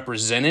she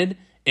represented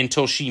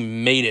until she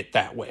made it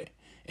that way,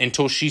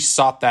 until she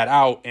sought that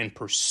out and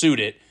pursued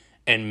it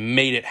and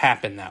made it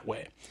happen that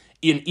way.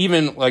 And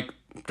even like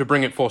to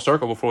bring it full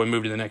circle before we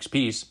move to the next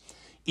piece,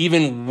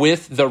 even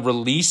with the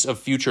release of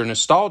Future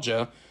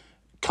Nostalgia,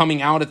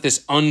 coming out at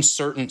this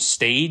uncertain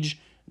stage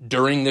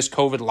during this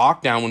COVID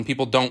lockdown when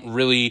people don't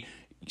really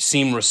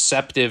seem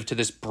receptive to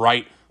this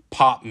bright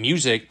pop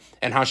music,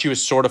 and how she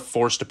was sort of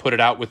forced to put it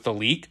out with The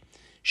Leak.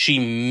 She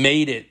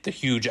made it the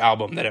huge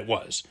album that it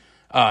was.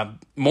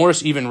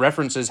 Morris even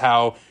references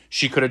how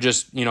she could have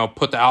just,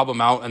 put the album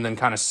out and then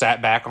kind of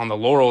sat back on the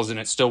laurels and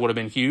it still would have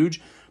been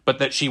huge, but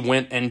that she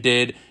went and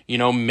did,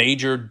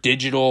 major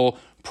digital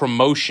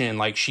promotion.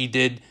 Like she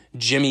did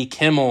Jimmy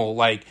Kimmel.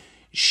 Like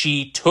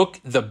she took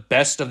the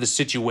best of the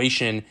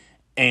situation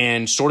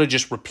and sort of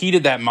just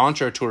repeated that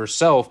mantra to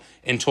herself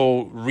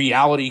until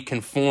reality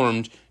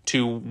conformed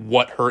to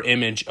what her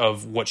image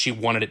of what she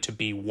wanted it to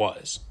be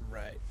was.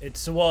 Right.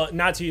 It's, well,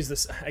 not to use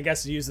this, I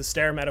guess to use the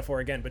stair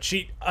metaphor again, but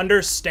she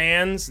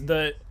understands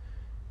the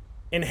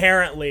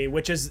inherently,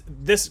 which is,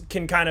 this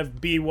can kind of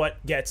be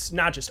what gets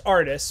not just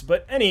artists,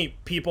 but any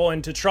people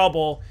into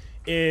trouble,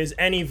 is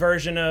any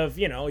version of,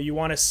 you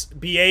want to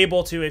be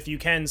able to, if you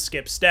can,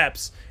 skip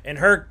steps. And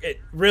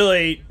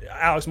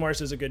Alex Morris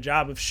does a good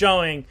job of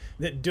showing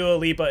that Dua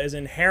Lipa is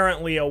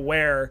inherently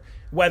aware,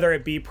 whether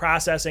it be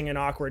processing an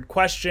awkward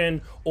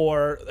question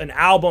or an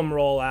album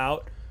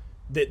rollout,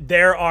 that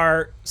there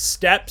are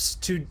steps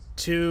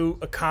to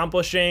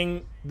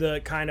accomplishing the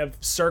kind of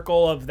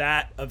circle of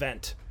that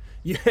event.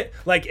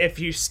 Like if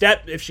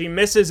she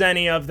misses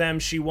any of them,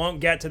 she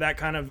won't get to that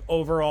kind of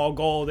overall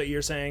goal that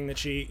you're saying that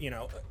she,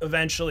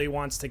 eventually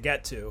wants to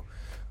get to.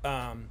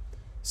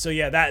 So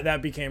yeah,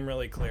 that became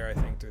really clear, I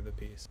think, through the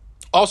piece.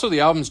 Also, the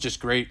album's just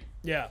great.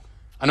 Yeah.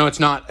 I know it's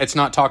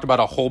not talked about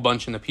a whole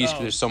bunch in the piece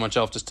because there's so much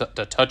else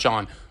to touch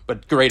on,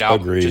 but great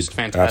album. Agreed. Just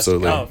fantastic.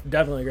 Absolutely. Oh,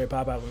 definitely a great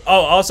pop album.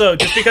 Oh, also,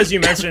 just because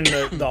you mentioned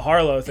the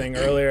Harlow thing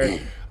earlier,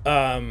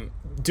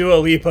 Dua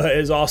Lipa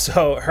is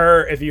also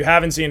her. If you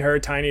haven't seen her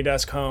Tiny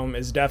Desk Home,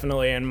 is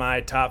definitely in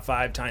my top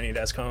 5 Tiny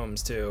Desk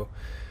Homes too.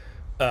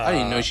 I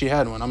didn't know she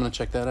had one. I'm gonna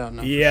check that out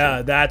now. Yeah,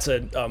 sure. That's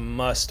a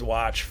must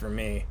watch for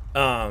me.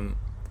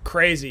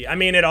 Crazy. I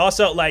mean, it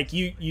also, like,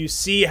 you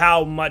see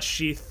how much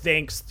she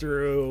thinks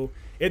through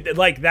it,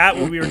 like that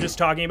what we were just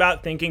talking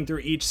about, thinking through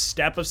each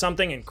step of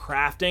something and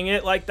crafting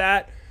it like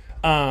that.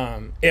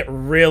 It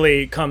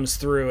really comes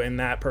through in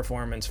that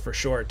performance for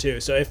sure too.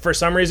 So if for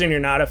some reason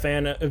you're not a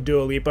fan of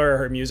Dua Lipa or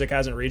her music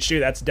hasn't reached you,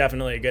 that's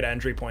definitely a good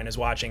entry point, is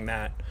watching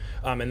that,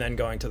 and then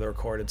going to the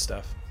recorded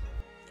stuff.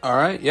 All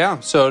right,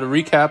 yeah. So to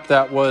recap,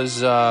 that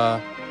was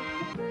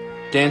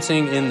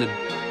Dancing in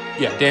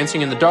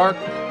the Dark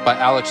by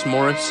Alex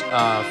Morris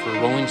for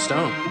Rolling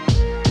Stone.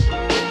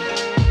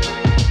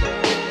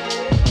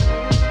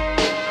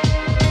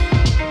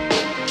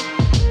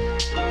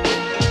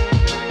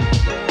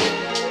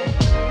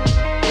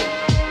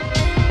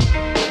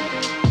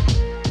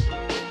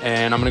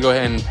 And I'm going to go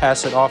ahead and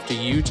pass it off to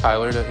you,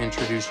 Tyler, to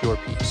introduce your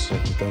piece.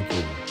 Thank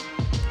you.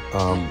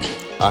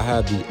 I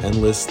had The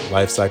Endless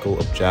Life Cycle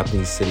of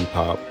Japanese City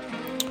Pop,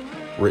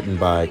 written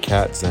by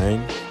Kat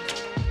Zhang.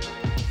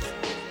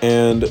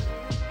 And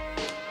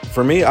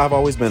for me, I've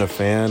always been a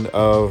fan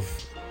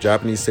of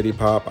Japanese city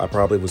pop. I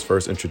probably was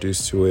first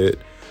introduced to it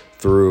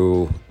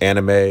through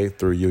anime,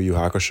 through Yu Yu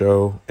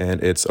Hakusho,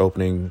 and its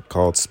opening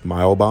called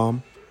Smile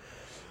Bomb.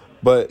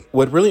 But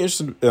what really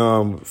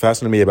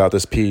fascinated me about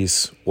this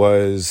piece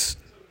was,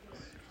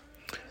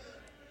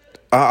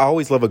 I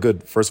always love a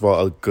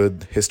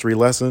good history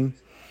lesson,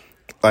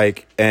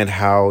 and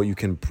how you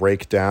can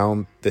break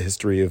down the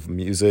history of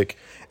music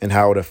and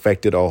how it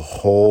affected a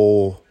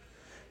whole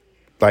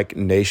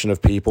nation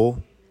of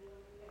people.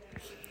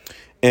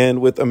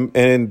 And what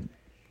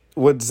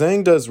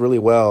Zhang does really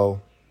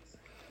well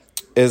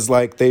is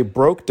they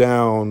broke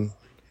down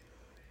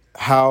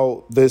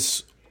how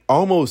this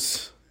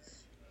almost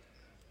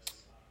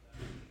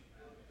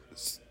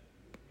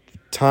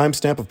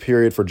timestamp of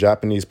period for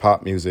Japanese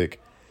pop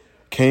music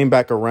came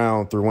back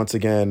around through, once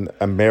again,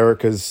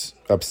 America's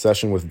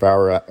obsession with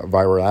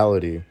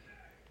virality,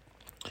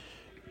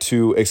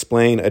 to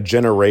explain a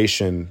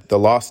generation, the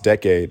lost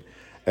decade,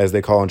 as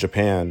they call in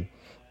Japan,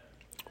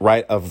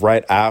 right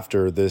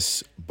after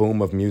this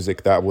boom of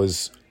music that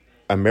was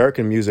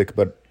American music,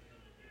 but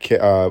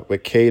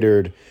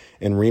catered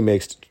and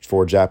remixed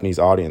for Japanese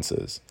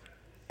audiences,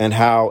 and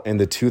how in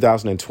the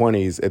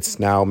 2020s it's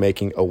now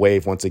making a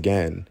wave once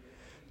again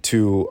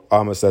to,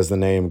 almost as the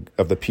name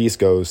of the piece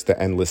goes, the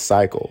endless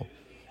cycle.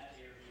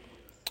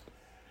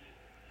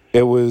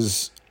 It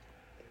was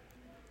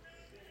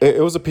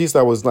a piece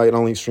that was not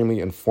only extremely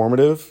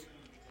informative,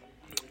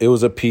 it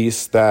was a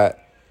piece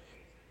that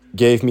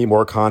gave me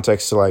more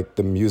context to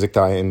the music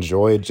that I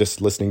enjoyed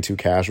just listening to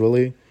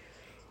casually,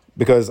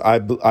 because I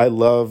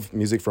love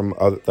music from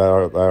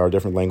that are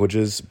different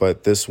languages,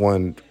 but this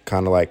one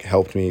kind of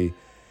helped me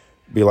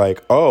be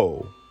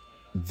oh,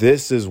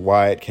 this is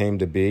why it came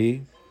to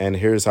be, and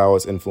here's how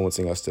it's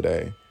influencing us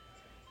today.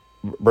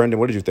 Brendan,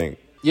 what did you think?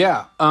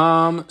 Yeah,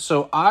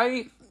 so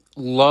I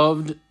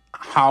loved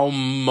how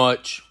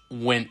much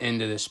went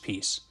into this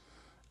piece.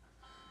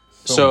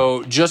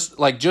 So just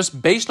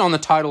based on the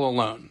title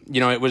alone,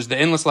 it was The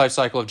Endless Life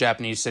Cycle of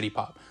Japanese City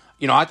Pop.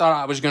 I thought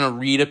I was going to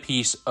read a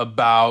piece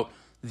about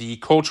the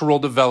cultural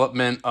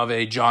development of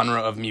a genre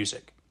of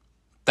music.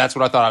 that's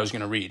what I thought I was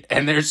going to read.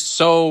 And there's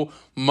so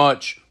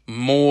much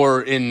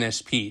more in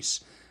this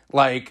piece.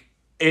 Like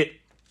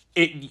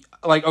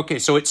okay,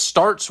 so it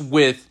starts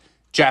with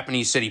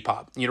Japanese city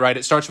pop. You're right.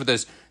 It starts with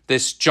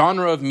this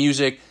genre of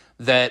music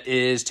that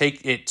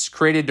it's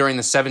created during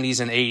the 70s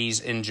and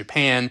 80s in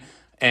Japan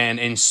and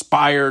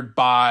inspired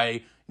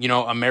by,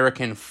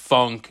 American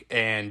funk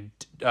and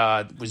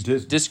was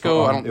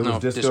disco. I don't know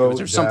if disco was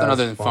there something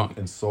other than funk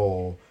and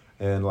soul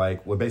and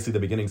basically the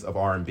beginnings of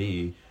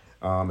R&B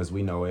as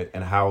we know it,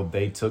 and how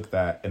they took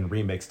that and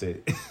remixed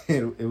it.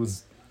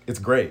 It's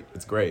great.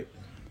 It's great.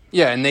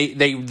 Yeah, and they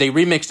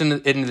remixed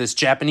into this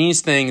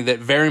Japanese thing that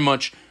very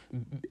much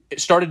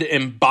started to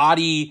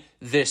embody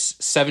this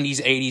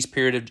 70s, 80s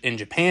period in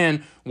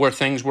Japan where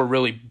things were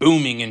really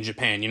booming in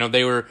Japan.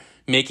 They were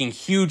making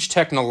huge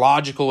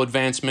technological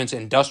advancements,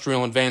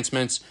 industrial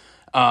advancements.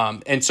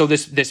 And so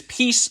this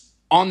piece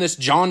on this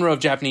genre of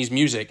Japanese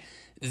music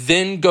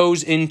then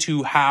goes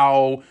into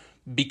how,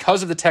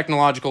 because of the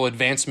technological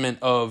advancement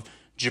of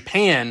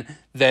Japan,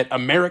 that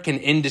American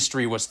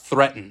industry was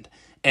threatened.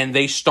 And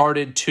they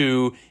started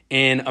to,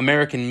 in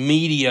American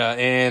media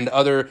and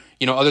other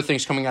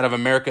things coming out of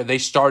America, they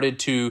started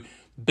to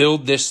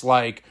build this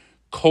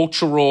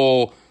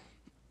cultural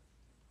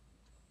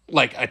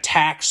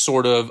attack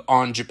sort of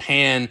on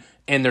Japan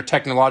and their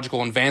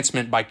technological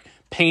advancement by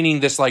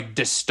painting this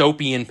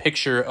dystopian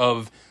picture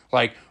of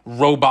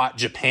robot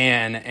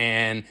Japan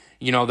and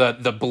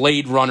the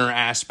Blade Runner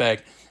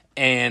aspect,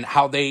 and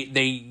how they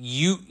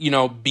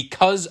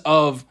because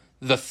of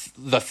the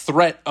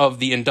threat of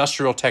the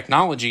industrial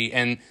technology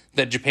and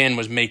that Japan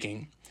was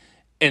making.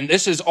 And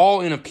this is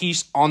all in a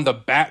piece on the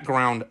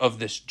background of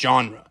this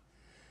genre.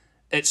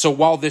 So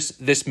while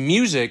this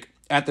music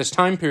at this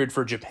time period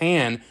for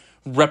Japan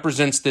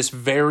represents this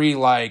very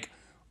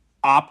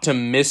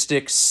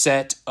optimistic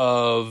set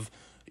of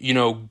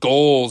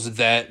goals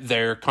that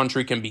their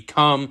country can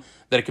become,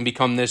 that it can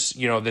become this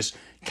this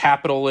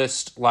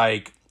capitalist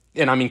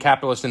and I mean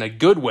capitalist in a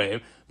good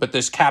way, but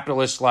this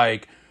capitalist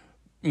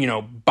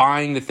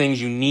buying the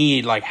things you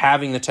need,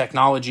 having the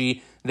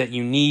technology that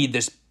you need,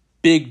 this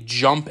big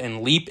jump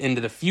and leap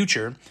into the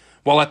future,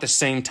 while at the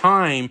same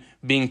time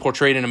being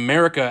portrayed in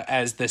America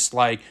as this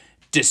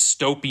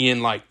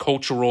dystopian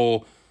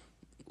cultural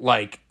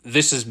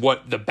this is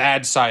what the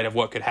bad side of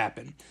what could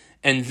happen.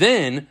 And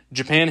then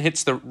Japan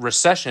hits the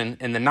recession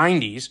in the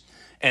 90s,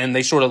 and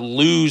they sort of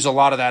lose a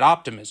lot of that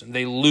optimism.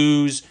 They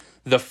lose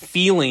the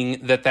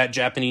feeling that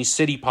Japanese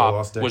city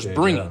pop was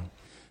bringing. Yeah.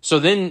 So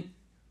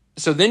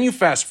then you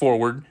fast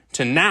forward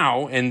to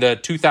now in the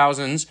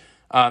 2000s.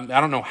 I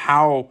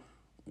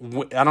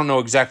don't know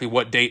exactly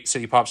what date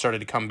city pop started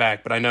to come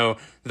back, but I know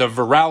the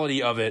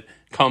virality of it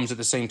comes at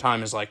the same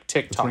time as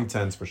TikTok. The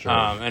 2010s for sure.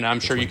 And I'm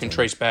sure you can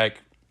trace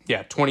back,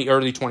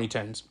 early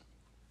 2010s.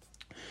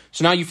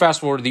 So now you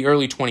fast forward to the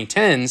early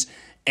 2010s,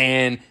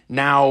 and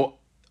now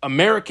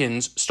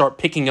Americans start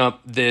picking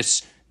up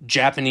this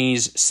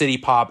Japanese city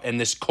pop and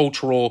this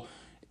cultural,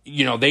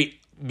 they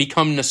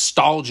become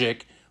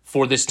nostalgic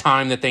for this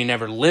time that they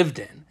never lived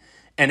in.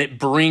 And it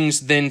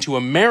brings then to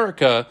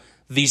America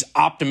these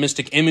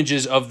optimistic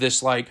images of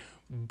this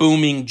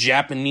booming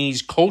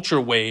Japanese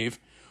culture wave,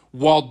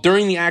 while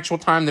during the actual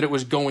time that it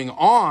was going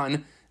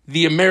on,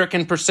 the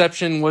American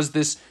perception was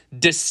this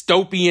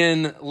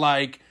dystopian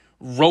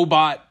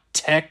robot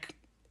tech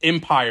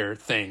empire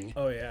thing.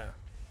 Oh yeah.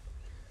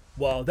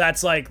 Well,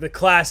 that's the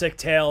classic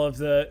tale of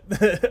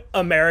the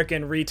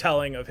American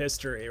retelling of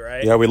history,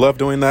 right? Yeah, we love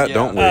doing that,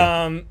 don't we?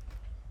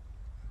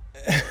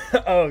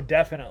 Oh,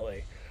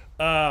 definitely.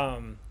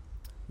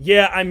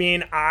 Yeah, I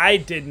mean,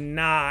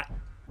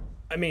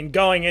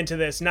 going into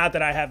this, not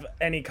that I have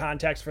any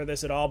context for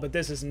this at all, but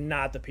this is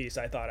not the piece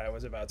I thought I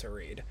was about to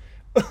read.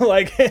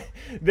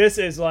 This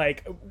is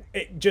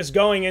just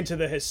going into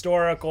the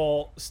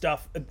historical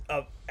stuff.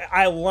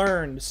 I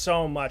learned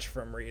so much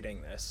from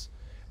reading this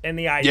and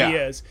the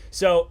ideas. Yeah.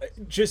 So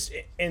just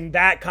in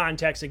that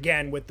context,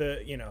 again, with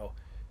the,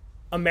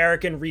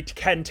 American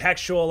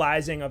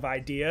recontextualizing of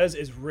ideas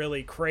is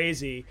really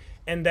crazy.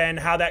 And then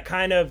how that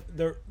kind of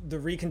the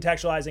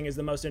recontextualizing is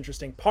the most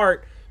interesting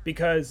part,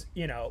 because,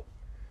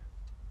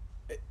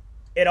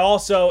 it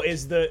also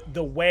is the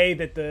way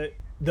that the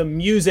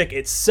music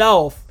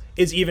itself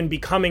is even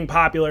becoming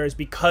popular is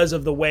because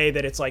of the way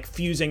that it's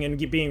fusing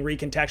and being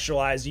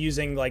recontextualized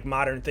using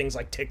modern things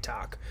like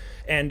TikTok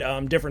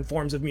and different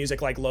forms of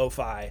music like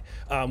lo-fi,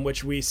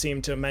 which we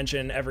seem to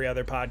mention every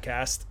other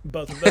podcast.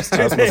 Both of those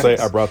two I was going to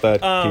say, I brought that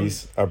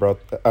piece. Every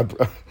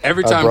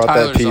time I brought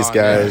Tyler's that piece, on,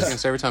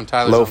 guys. Yeah, every time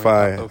Tyler's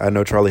lo-fi. on, I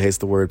know Charlie hates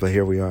the word, but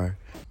here we are.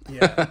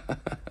 Yeah.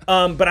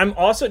 But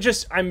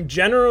I'm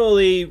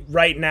generally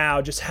right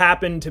now just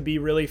happen to be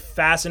really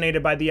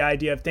fascinated by the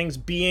idea of things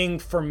being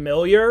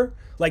familiar.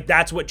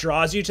 That's what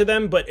draws you to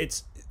them. But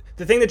it's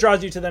the thing that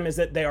draws you to them is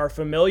that they are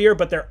familiar,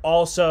 but they're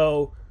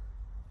also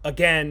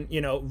again,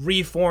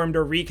 reformed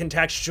or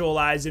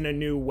recontextualized in a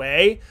new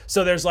way.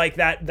 So there's like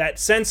that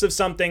sense of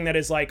something that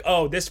is like,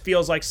 oh, this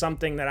feels like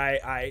something that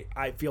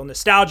I feel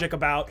nostalgic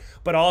about,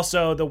 but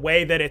also the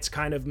way that it's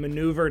kind of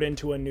maneuvered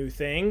into a new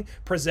thing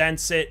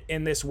presents it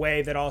in this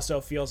way that also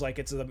feels like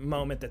it's the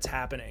moment that's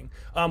happening.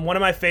 One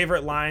of my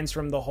favorite lines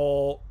from the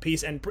whole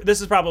piece, and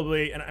this is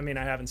probably, and I mean,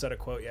 I haven't said a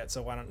quote yet,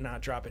 so why don't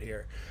not drop it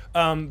here.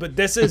 But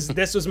this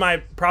was my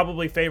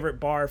probably favorite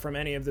bar from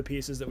any of the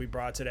pieces that we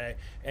brought today.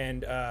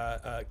 And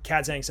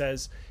Kadzang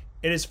says,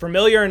 "It is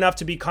familiar enough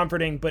to be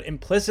comforting, but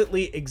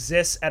implicitly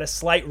exists at a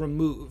slight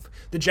remove.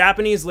 The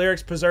Japanese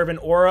lyrics preserve an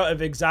aura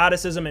of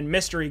exoticism and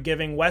mystery,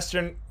 giving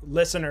Western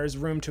listeners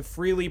room to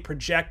freely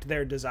project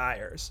their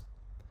desires."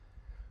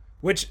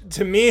 Which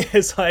to me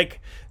is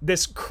like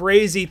this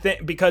crazy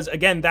thing, because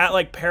again, that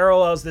like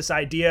parallels this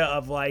idea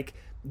of like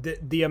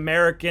the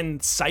American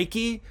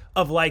psyche,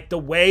 of like the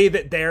way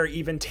that they're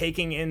even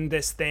taking in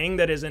this thing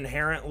that is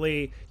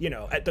inherently,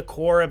 at the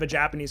core of a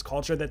Japanese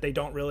culture that they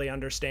don't really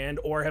understand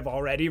or have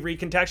already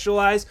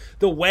recontextualized.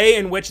 The way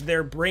in which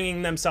they're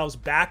bringing themselves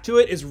back to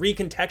it is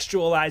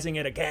recontextualizing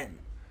it again.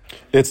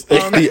 It's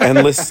the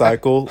endless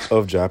cycle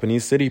of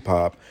Japanese city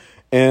pop,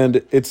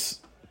 and it's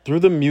through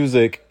the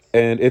music.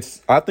 And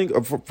it's, I think,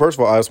 first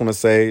of all, I just want to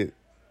say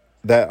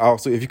that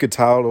also, if you could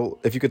title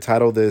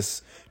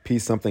this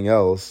piece something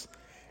else,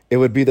 it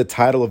would be the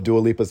title of Dua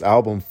Lipa's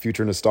album,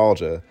 Future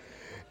Nostalgia.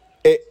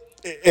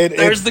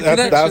 That's the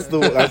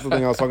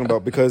thing I was talking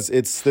about, because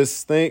it's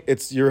this thing.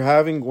 You're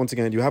having, once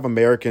again, you have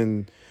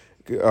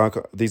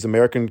these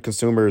American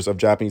consumers of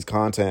Japanese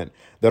content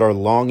that are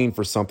longing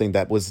for something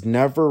that was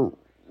never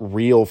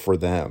real for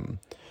them.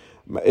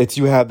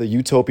 You have the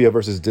utopia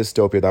versus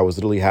dystopia that was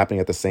literally happening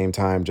at the same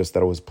time, just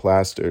that it was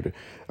plastered.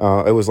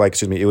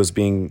 It was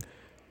being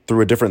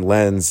through a different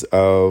lens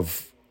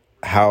of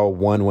how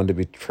one wanted to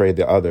betray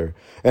the other,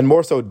 and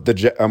more so the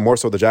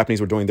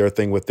Japanese were doing their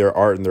thing with their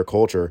art and their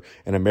culture,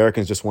 and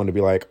Americans just wanted to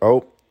be like,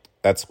 oh,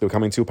 that's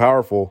becoming too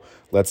powerful,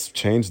 let's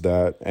change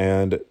that.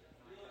 And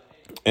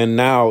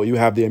now you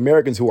have the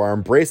Americans who are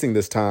embracing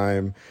this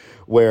time,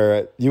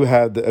 where it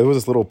was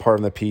this little part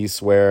in the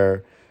piece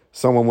where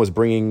someone was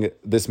bringing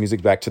this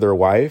music back to their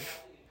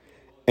wife,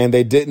 and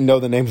they didn't know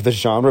the name of the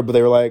genre,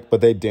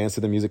 but they danced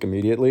to the music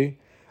immediately.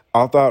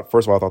 First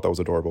of all, I thought that was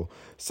adorable.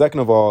 Second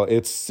of all,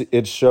 it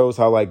shows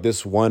how like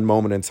this one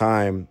moment in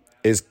time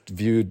is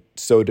viewed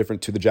so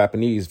different to the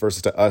Japanese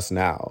versus to us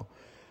now.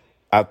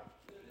 I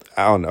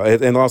don't know.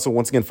 And also,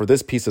 once again, for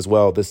this piece as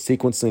well, the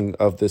sequencing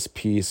of this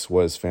piece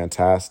was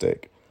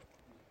fantastic.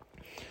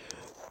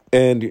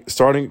 And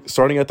starting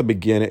at the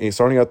beginning,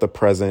 starting at the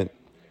present,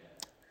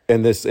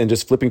 and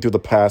just flipping through the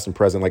past and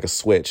present like a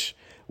switch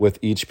with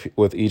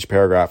each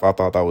paragraph, I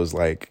thought that was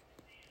dope.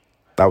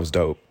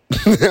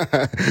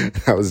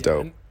 That was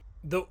dope.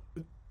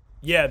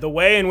 The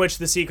way in which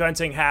the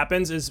sequencing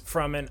happens is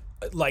from an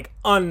like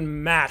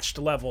unmatched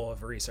level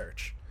of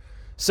research.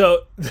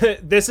 So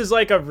this is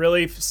like a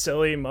really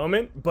silly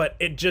moment, but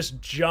it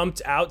just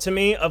jumped out to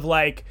me of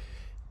like,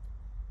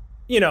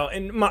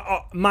 in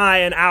my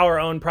and our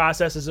own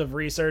processes of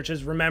research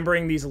is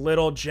remembering these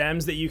little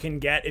gems that you can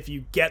get if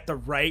you get the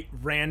right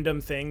random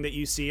thing that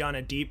you see on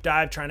a deep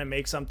dive, trying to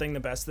make something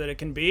the best that it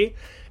can be.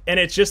 And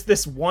it's just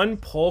this one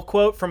pull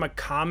quote from a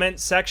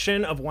comment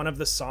section of one of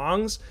the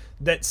songs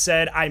that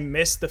said, "I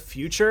miss the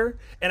future."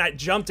 And it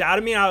jumped out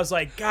at me. And I was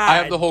like, God. I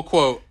have the whole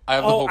quote.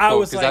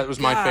 Because that was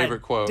my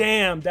favorite quote.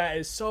 Damn, that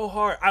is so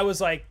hard. I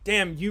was like,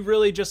 damn, you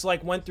really just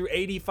like went through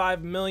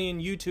 85 million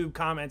YouTube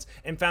comments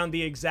and found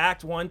the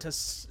exact one to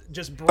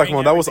just bring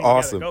everything that was together.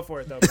 awesome. Go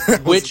for it, though.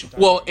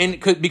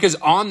 Because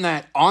on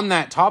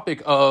that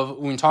topic of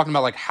when talking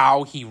about like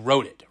how he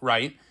wrote it,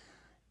 right?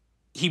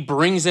 He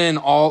brings in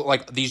all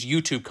like these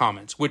YouTube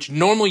comments, which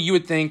normally you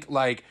would think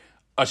like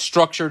a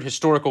structured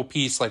historical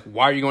piece, like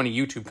why are you going to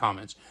YouTube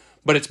comments?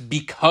 But it's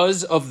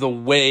because of the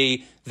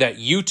way that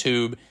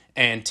YouTube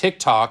and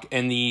TikTok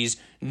and these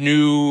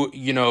new,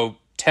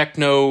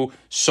 techno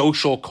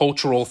social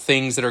cultural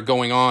things that are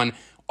going on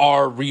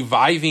are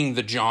reviving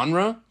the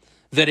genre,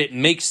 that it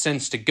makes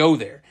sense to go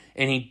there.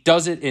 And he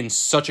does it in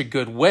such a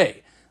good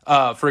way.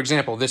 For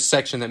example, this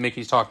section that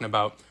Mickey's talking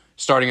about,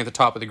 starting at the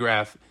top of the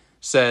graph,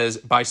 says,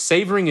 by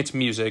savoring its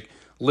music,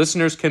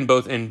 listeners can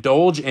both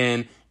indulge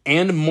in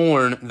and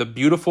mourn the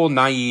beautiful,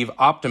 naive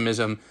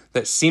optimism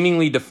that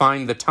seemingly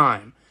defined the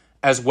time,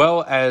 as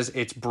well as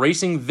its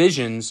bracing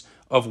visions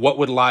of what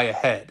would lie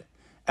ahead.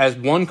 As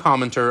one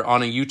commenter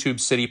on a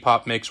YouTube City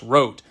Pop Mix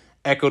wrote,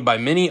 echoed by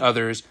many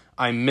others,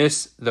 I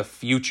miss the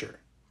future.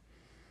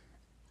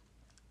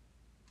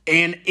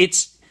 And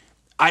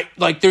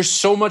there's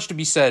so much to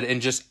be said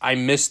in just, I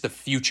miss the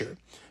future,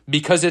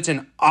 because it's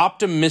an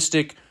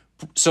optimistic.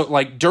 So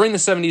like during the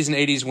 70s and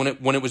 80s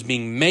when it was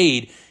being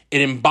made,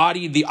 it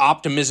embodied the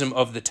optimism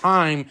of the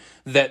time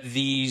that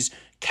these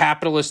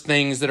capitalist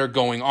things that are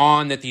going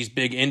on, that these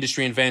big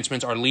industry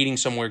advancements are leading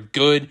somewhere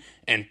good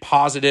and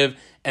positive,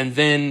 and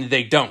then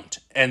they don't.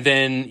 And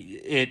then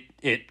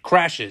it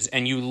crashes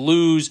and you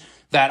lose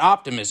that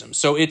optimism.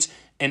 So it's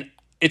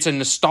a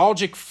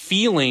nostalgic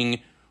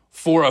feeling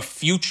for a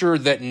future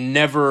that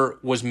never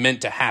was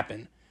meant to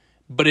happen.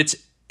 But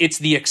it's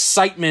the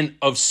excitement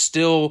of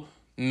still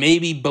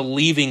maybe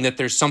believing that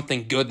there's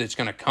something good that's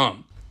going to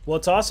come. Well,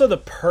 it's also the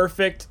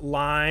perfect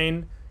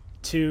line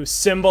to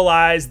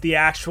symbolize the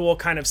actual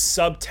kind of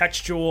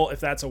subtextual, if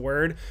that's a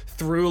word,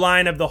 through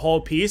line of the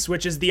whole piece,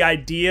 which is the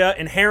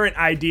inherent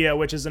idea,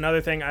 which is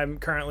another thing I'm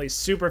currently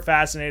super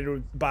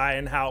fascinated by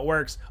and how it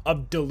works,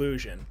 of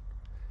delusion.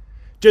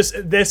 Just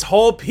this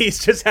whole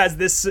piece just has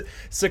this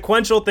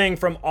sequential thing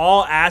from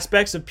all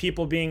aspects of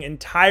people being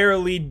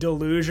entirely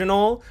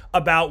delusional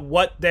about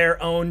what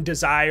their own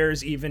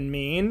desires even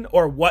mean,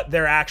 or what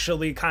they're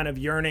actually kind of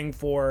yearning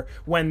for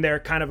when they're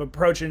kind of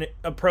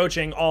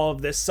approaching all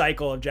of this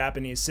cycle of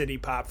Japanese city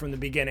pop from the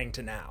beginning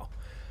to now.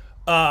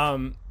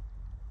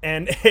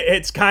 And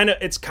it's kind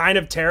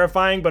of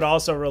terrifying, but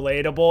also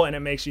relatable, and it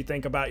makes you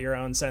think about your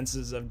own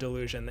senses of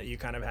delusion that you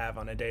kind of have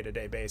on a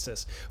day-to-day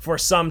basis for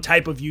some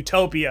type of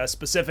utopia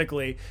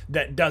specifically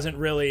that doesn't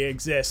really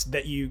exist,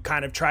 that you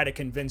kind of try to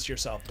convince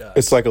yourself does.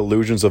 It's like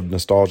illusions of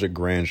nostalgic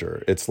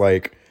grandeur. It's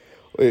like,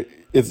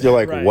 you're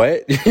like, right.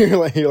 What? you're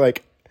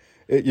like,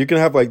 you can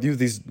have like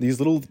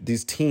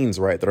these teens,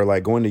 right, that are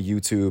like going to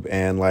YouTube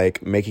and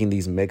like making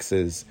these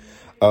mixes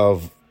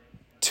of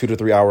 2 to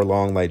 3 hour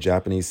long like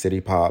Japanese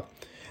city pop.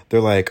 They're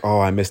like, oh,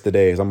 I missed the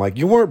days. I'm like,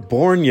 you weren't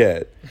born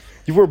yet.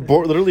 You were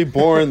literally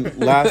born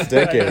last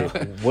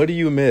decade. What do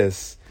you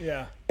miss?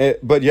 Yeah.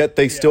 But yet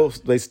they still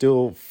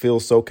feel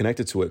so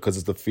connected to it because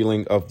it's the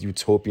feeling of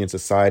utopian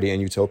society and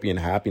utopian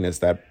happiness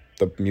that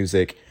the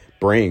music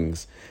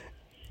brings.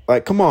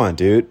 Like, come on,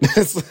 dude.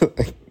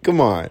 Come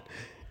on.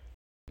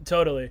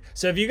 Totally.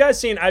 So have you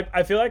guys seen,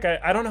 I feel like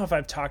I don't know if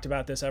I've talked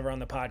about this ever on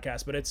the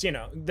podcast, but it's,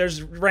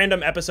 there's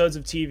random episodes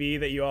of TV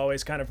that you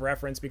always kind of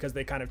reference because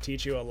they kind of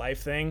teach you a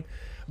life thing.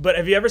 But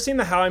have you ever seen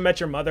the How I Met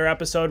Your Mother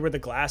episode where the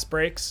glass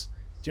breaks?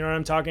 Do you know what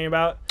I'm talking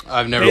about?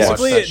 I've never watched that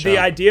show. Basically, the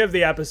idea of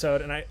the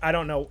episode, and I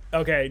don't know.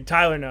 Okay,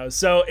 Tyler knows.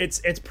 So it's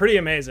pretty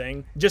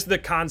amazing, just the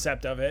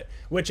concept of it,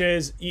 which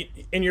is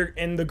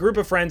in the group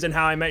of friends in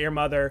How I Met Your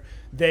Mother,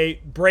 they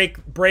break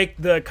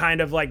the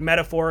kind of like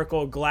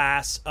metaphorical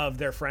glass of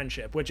their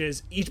friendship, which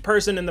is each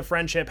person in the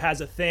friendship has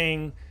a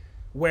thing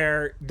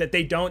that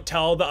they don't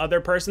tell the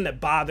other person that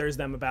bothers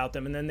them about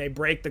them, and then they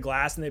break the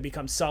glass and they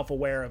become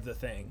self-aware of the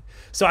thing.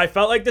 So I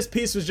felt like this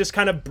piece was just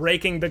kind of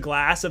breaking the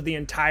glass of the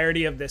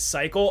entirety of this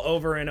cycle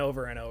over and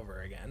over and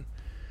over again.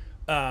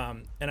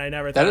 And I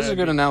never thought that is a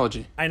good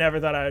analogy. I never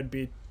thought I would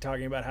be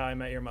talking about How I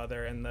Met Your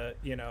Mother in the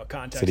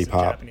context city of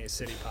pop. Japanese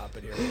city pop,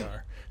 but here we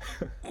are.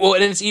 Well,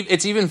 and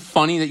it's even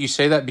funny that you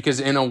say that, because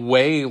in a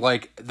way,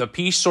 like, the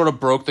piece sort of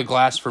broke the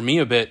glass for me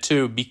a bit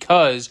too,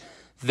 because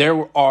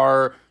there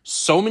are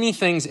so many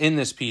things in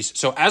this piece.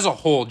 So as a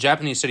whole,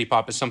 Japanese city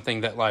pop is something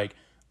that, like,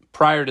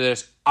 prior to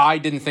this, I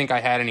didn't think I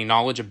had any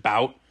knowledge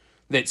about.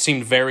 That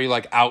seemed very,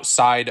 like,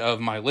 outside of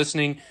my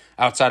listening,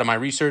 outside of my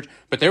research.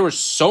 But there were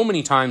so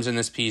many times in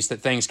this piece that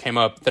things came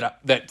up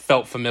that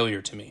felt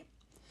familiar to me.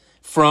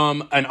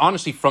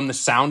 Honestly, from the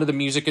sound of the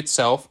music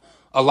itself,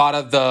 a lot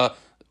of the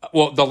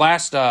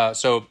last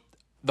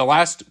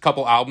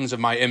couple albums of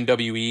my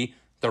MWE,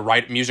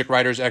 the music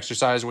writers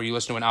exercise, where you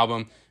listen to an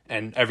album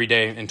and every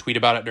day and tweet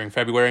about it during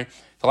February.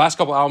 The last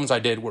couple albums I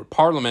did were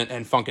Parliament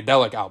and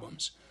Funkadelic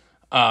albums.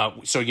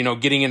 So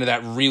getting into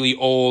that really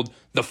old,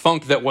 the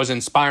funk that was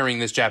inspiring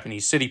this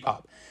Japanese city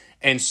pop.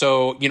 And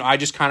so, I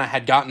just kind of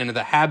had gotten into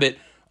the habit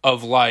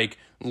of, like,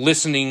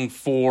 listening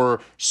for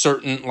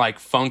certain, like,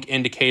 funk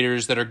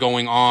indicators that are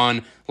going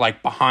on,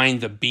 like,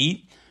 behind the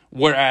beat.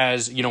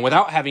 Whereas,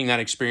 without having that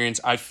experience,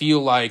 I feel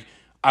like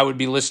I would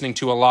be listening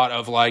to a lot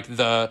of, like,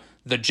 the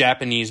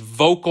Japanese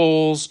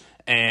vocals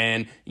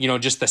and,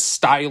 just the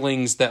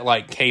stylings that,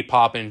 like,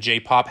 K-pop and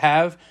J-pop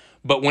have.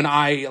 But when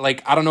I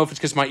don't know if it's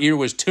because my ear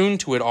was tuned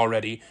to it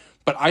already,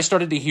 but I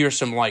started to hear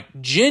some, like,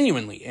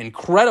 genuinely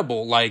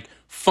incredible, like,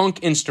 funk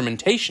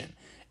instrumentation.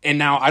 And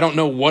now I don't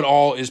know what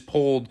all is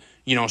pulled,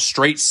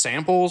 straight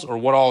samples or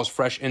what all is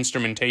fresh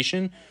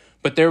instrumentation,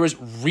 but there was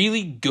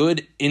really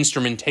good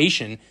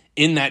instrumentation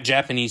in that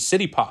Japanese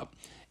city pop.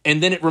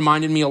 And then it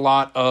reminded me a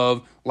lot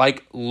of,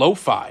 like,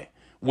 lo-fi,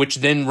 which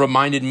then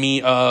reminded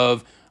me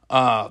of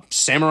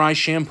Samurai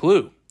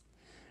Champloo,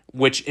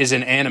 which is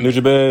an anime.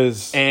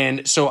 Nujabes.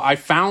 And so I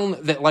found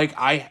that, like,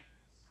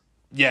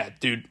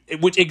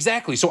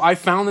 exactly. So I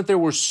found that there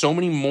were so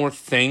many more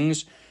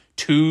things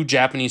to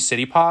Japanese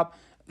city pop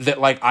that,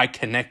 like, I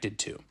connected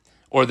to,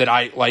 or that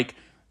I, like,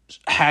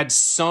 had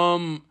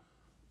some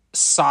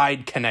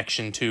side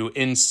connection to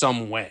in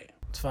some way.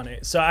 It's funny.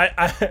 So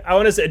I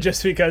want to say,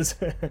 just because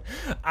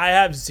I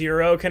have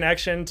zero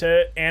connection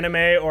to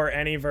anime or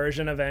any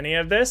version of any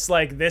of this,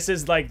 like, this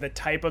is, like, the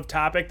type of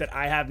topic that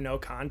I have no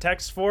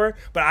context for.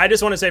 But I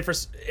just want to say,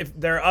 if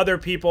there are other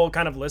people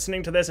kind of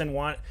listening to this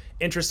and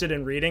interested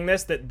in reading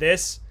this, that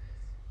this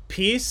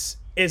piece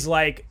is,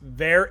 like,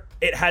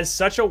 it has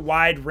such a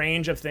wide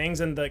range of things,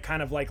 and the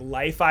kind of, like,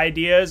 life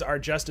ideas are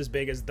just as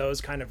big as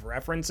those kind of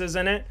references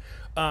in it.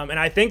 And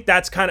I think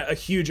that's kind of a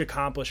huge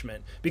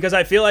accomplishment, because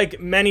I feel like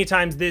many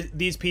times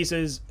these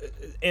pieces,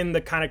 in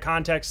the kind of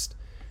context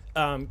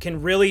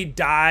can really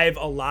dive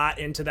a lot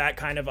into that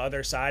kind of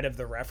other side of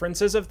the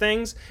references of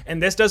things.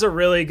 And this does a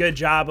really good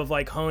job of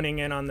like honing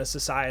in on the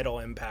societal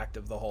impact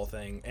of the whole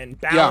thing and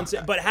balance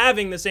it, but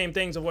having the same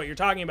things of what you're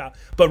talking about,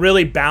 but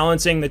really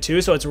balancing the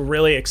two. So it's a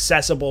really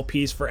accessible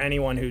piece for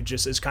anyone who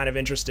just is kind of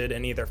interested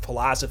in either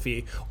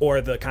philosophy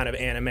or the kind of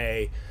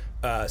anime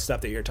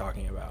stuff that you're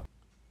talking about.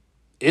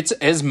 It's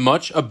as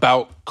much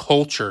about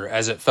culture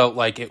as it felt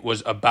like it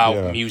was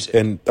about music.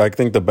 And I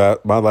think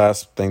my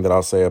last thing that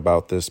I'll say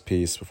about this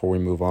piece before we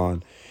move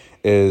on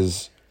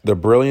is the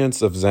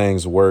brilliance of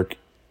Zhang's work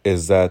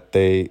is that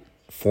they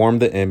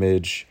formed the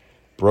image,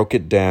 broke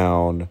it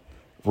down,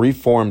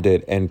 reformed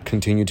it, and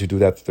continued to do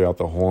that throughout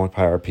the whole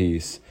entire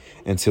piece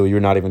until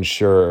you're not even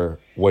sure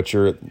what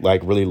you're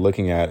like really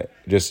looking at.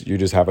 You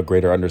just have a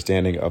greater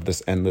understanding of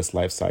this endless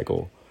life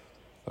cycle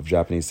of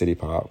Japanese city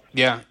pop.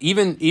 Yeah,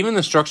 even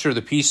the structure of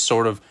the piece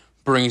sort of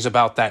brings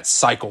about that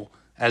cycle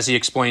as he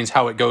explains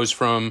how it goes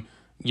from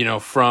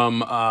 70s,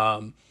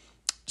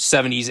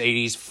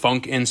 80s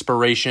funk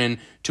inspiration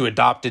to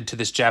adopted to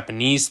this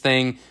Japanese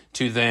thing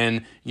to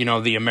then,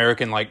 the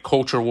American like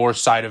culture war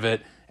side of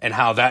it and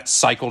how that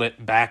cycled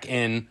it back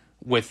in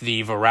with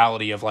the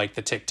virality of like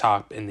the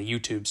TikTok and the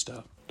YouTube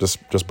stuff.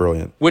 Just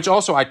brilliant. Which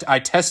also I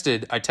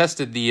tested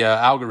the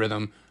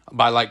algorithm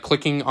by like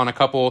clicking on a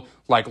couple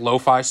like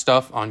lo-fi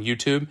stuff on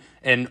YouTube,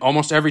 and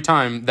almost every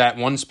time that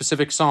one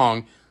specific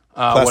song,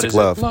 Plastic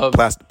Love.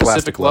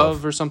 Pacific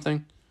Love or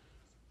something.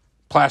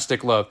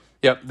 Plastic Love.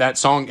 Yep, that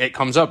song, it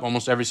comes up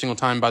almost every single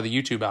time by the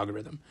YouTube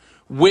algorithm,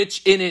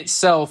 which in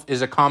itself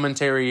is a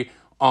commentary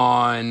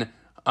on,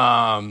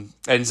 and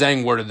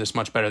Zhang worded this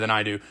much better than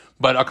I do,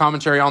 but a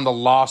commentary on the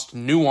lost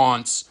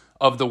nuance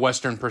of the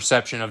Western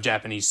perception of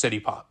Japanese city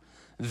pop,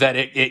 that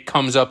it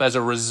comes up as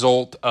a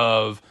result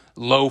of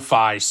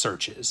lo-fi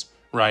searches,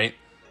 right,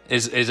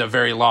 is a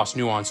very lost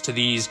nuance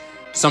to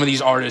some of these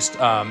artists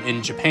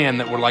in Japan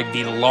that were like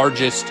the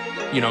largest,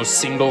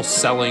 single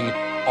selling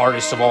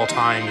artists of all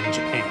time in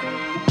Japan.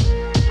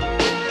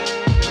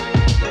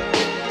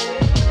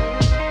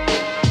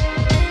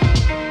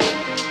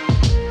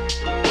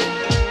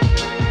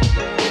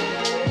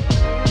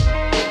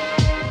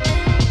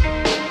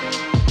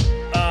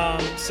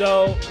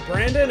 So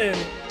Brandon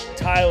and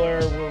Tyler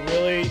were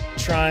really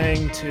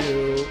trying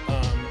to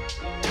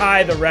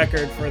tie the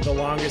record for the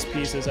longest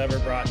pieces ever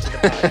brought to the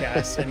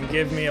podcast and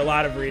give me a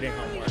lot of reading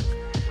homework.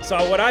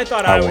 So what I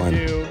thought I would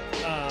do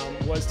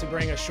was to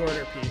bring a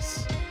shorter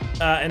piece.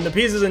 And the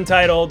piece is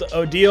entitled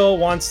Odile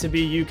Wants to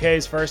Be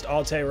UK's First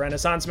Alte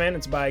Renaissance Man.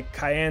 It's by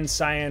Kyan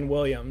Cyan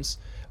Williams.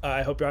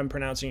 I hope I'm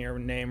pronouncing your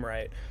name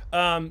right.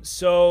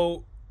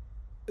 So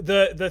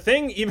the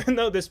thing, even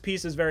though this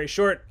piece is very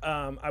short,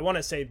 I want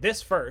to say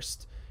this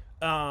first.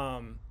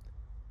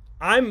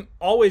 I'm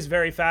always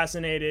very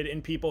fascinated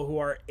in people who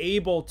are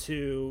able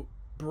to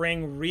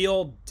bring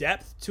real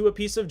depth to a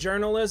piece of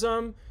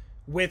journalism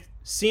with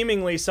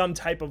seemingly some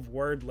type of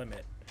word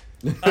limit.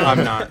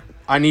 I'm not.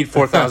 I need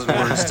 4,000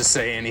 words to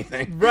say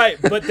anything.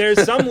 Right, but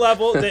there's some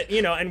level that,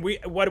 and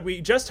what we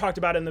just talked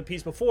about in the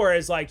piece before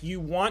is like you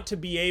want to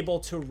be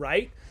able to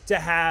write to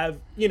have,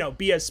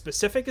 be as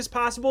specific as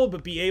possible,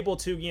 but be able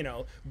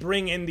to,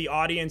 bring in the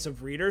audience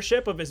of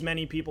readership of as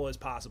many people as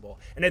possible.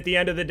 And at the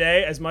end of the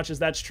day, as much as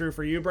that's true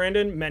for you,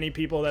 Brandon, many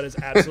people that is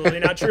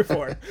absolutely not true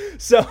for.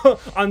 So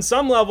on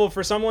some level,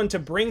 for someone to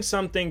bring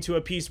something to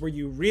a piece where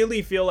you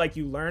really feel like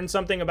you learn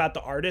something about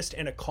the artist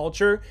and a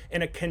culture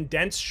in a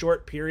condensed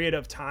short period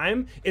of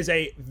time is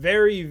a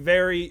very,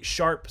 very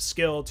sharp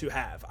skill to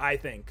have, I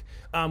think.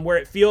 Where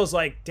it feels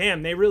like,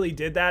 damn, they really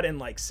did that in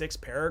like 6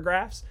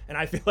 paragraphs. And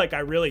I feel like I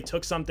really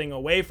took something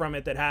away from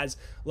it that has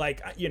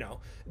like,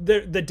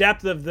 the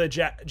depth of the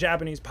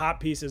Japanese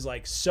pop piece is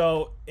like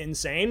so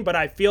insane. But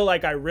I feel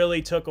like I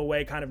really took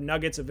away kind of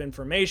nuggets of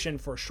information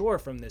for sure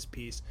from this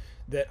piece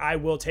that I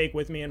will take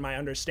with me in my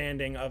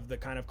understanding of the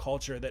kind of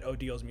culture that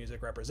Odile's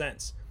music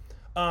represents.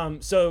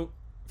 So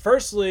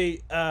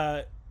firstly,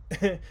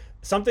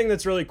 something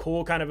that's really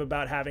cool kind of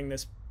about having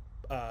this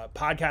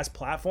podcast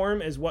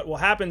platform is what will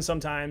happen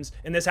sometimes,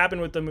 and this happened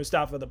with the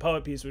Mustafa the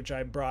Poet piece, which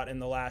I brought in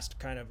the last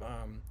kind of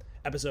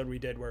episode we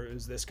did where it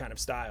was this kind of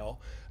style,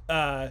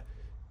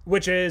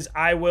 which is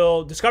I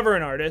will discover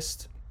an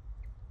artist,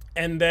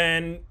 and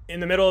then in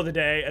the middle of the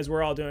day, as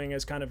we're all doing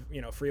as kind of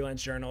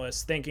freelance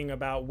journalists, thinking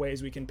about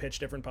ways we can pitch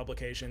different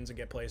publications and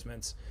get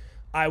placements,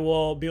 I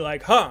will be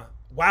like,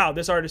 wow,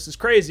 this artist is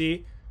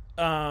crazy.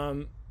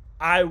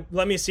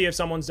 Let me see if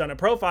someone's done a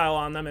profile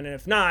on them, and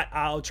if not,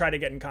 I'll try to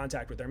get in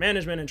contact with their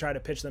management and try to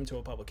pitch them to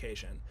a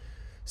publication.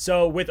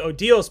 So with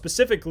Odile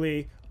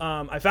specifically,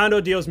 I found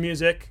Odile's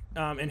music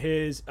in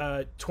his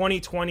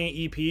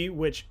 2020 EP,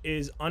 which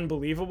is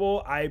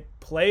unbelievable. I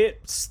play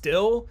it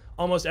still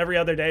almost every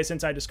other day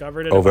since I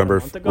discovered it November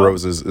about a month ago.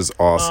 Roses is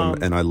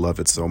awesome, and I love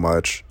it so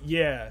much.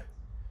 Yeah.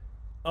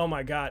 Oh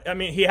my God. I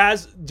mean, he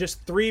has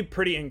just 3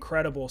 pretty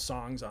incredible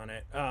songs on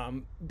it.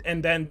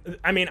 And then,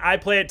 I mean, I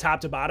play it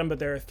top to bottom, but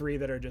there are 3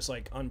 that are just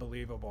like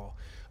unbelievable.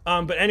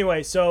 But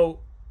anyway,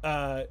 so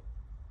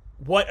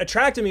what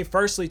attracted me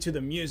firstly to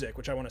the music,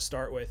 which I want to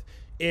start with,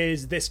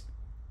 is this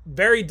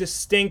very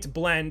distinct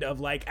blend of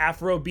like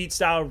Afro beat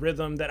style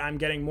rhythm that I'm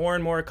getting more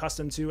and more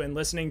accustomed to and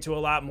listening to a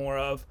lot more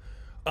of.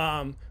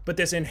 But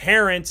this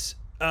inherent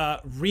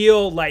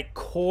real like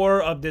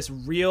core of this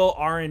real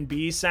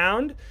R&B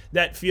sound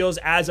that feels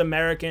as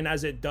American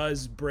as it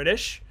does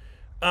British.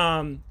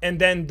 And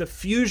then the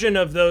fusion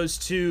of those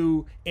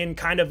two in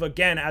kind of,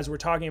 again, as we're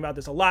talking about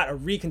this a lot, a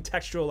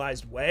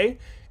recontextualized way.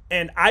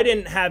 And I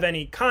didn't have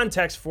any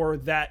context for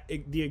that,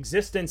 the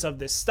existence of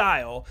this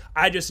style.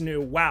 I just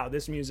knew, wow,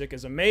 this music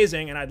is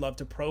amazing, and I'd love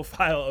to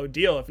profile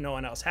Odile if no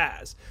one else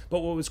has. But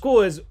what was cool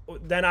is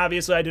then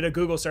obviously I did a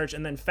Google search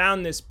and then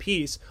found this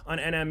piece on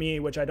NME,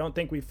 which I don't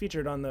think we've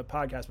featured on the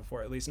podcast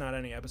before, at least not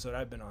any episode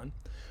I've been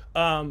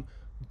on.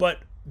 But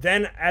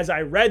then as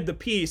I read the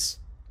piece,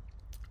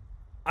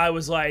 I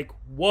was like,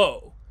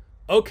 whoa,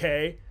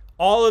 okay,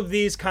 all of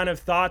these kind of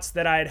thoughts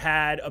that I'd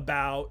had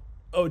about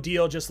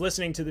Odile just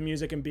listening to the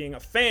music and being a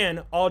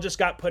fan all just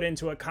got put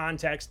into a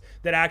context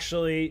that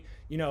actually,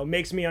 you know,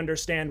 makes me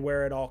understand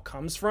where it all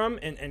comes from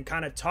and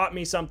kind of taught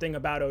me something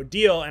about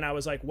Odile. And I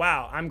was like,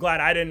 wow, I'm glad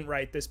I didn't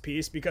write this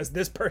piece because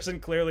this person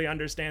clearly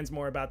understands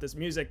more about this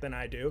music than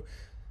I do.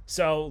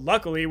 So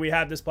luckily we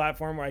have this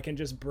platform where I can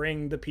just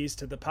bring the piece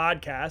to the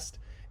podcast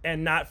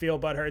and not feel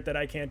butthurt that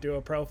I can't do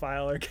a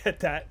profile or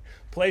get that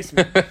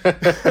placement.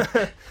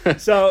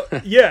 So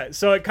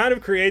it kind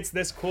of creates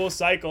this cool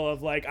cycle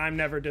of like, I'm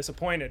never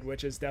disappointed,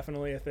 which is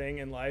definitely a thing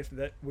in life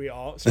that we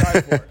all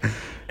strive for.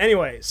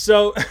 Anyway,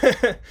 so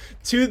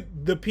to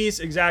the piece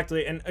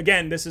exactly. And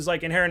again, this is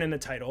like inherent in the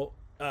title.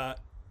 As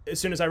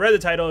soon as I read the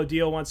title,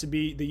 Odile wants to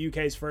be the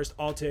UK's first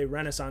Alte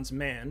Renaissance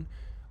man.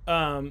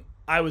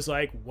 I was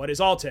like, what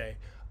is Alte?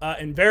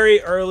 And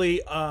very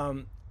early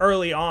on,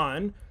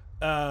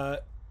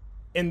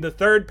 in the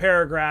third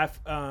paragraph,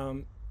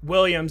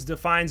 Williams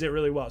defines it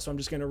really well. So I'm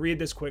just going to read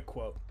this quick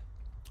quote.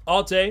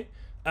 Alte,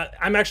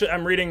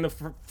 I'm reading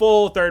the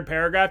full third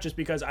paragraph just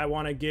because I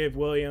want to give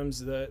Williams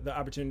the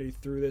opportunity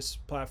through this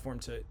platform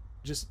to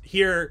just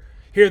hear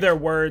their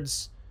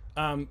words,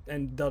 and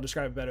they'll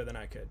describe it better than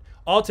I could.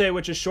 Alte,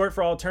 which is short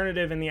for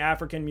alternative in the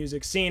African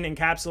music scene,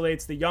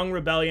 encapsulates the young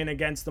rebellion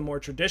against the more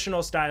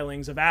traditional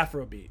stylings of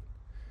Afrobeat.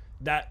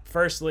 That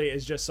firstly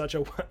is just such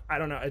a, I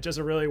don't know, it's just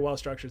a really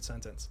well-structured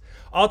sentence.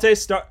 Alte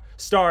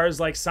stars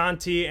like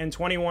Santi and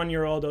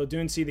 21-year-old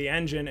Odunsi the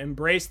Engine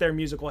embrace their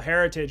musical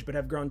heritage but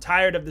have grown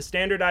tired of the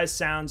standardized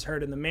sounds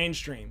heard in the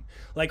mainstream.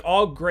 Like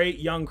all great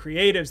young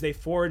creatives, they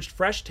forged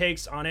fresh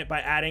takes on it by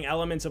adding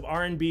elements of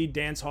R&B,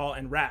 dancehall,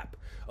 and rap.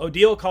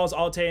 Odile calls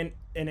Alte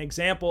an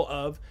example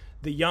of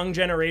the young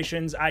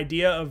generation's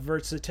idea of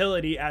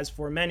versatility, as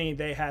for many,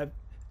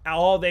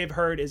 all they've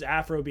heard is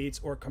Afrobeats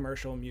or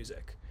commercial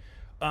music.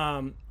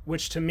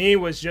 Which to me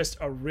was just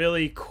a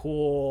really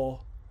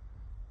cool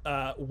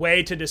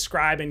way to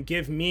describe and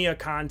give me a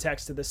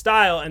context to the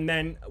style. And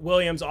then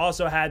Williams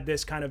also had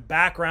this kind of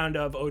background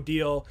of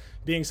Odile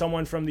being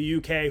someone from the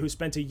UK who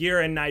spent a year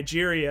in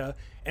Nigeria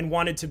and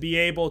wanted to be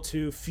able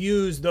to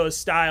fuse those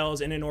styles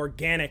in an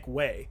organic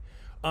way.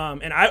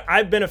 And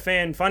I've been a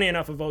fan, funny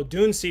enough, of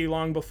Odunsi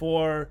long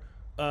before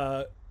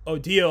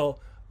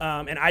Odile.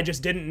 And I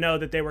just didn't know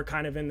that they were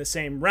kind of in the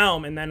same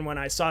realm. And then when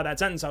I saw that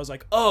sentence, I was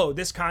like, oh,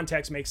 this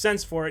context makes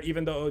sense for it,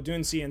 even though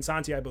Odunsi and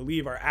Santi, I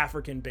believe, are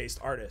African-based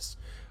artists.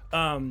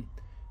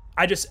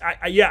 I just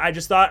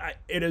thought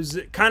it is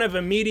kind of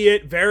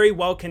immediate, very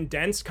well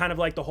condensed, kind of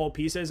like the whole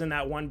pieces in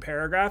that one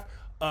paragraph,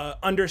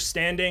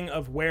 understanding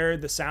of where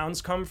the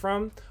sounds come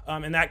from,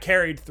 and that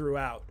carried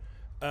throughout.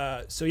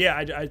 I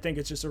think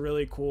it's just a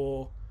really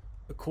cool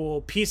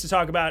piece to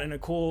talk about and a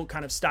cool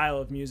kind of style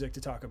of music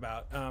to talk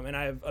about. And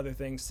I have other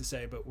things to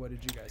say, but what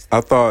did you guys think?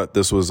 I thought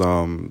this was,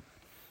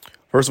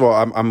 first of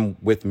all, I'm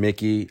with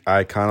Mickey.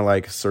 I kind of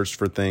like searched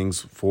for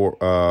things for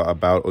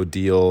about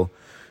Odile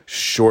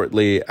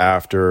shortly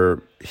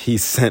after he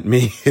sent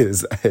me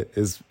his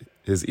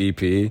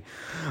EP.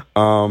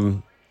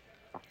 And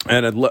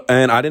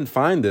I didn't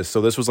find this.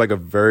 So this was like a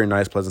very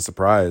nice, pleasant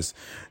surprise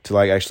to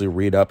like actually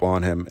read up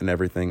on him and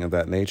everything of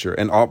that nature.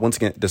 And once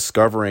again,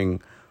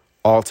 discovering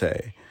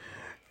Alte.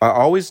 I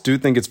always do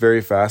think it's very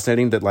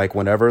fascinating that like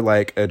whenever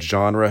like a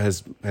genre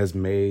has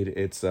made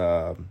its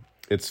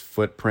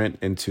footprint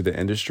into the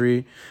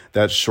industry,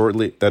 that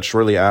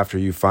shortly after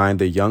you find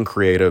the young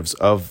creatives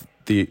of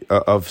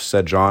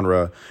said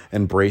genre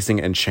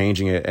embracing and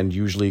changing it and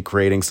usually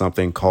creating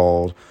something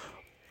called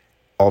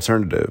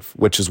alternative,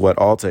 which is what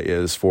Alte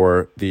is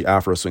for the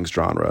Afro swing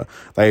genre.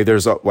 Like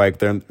there's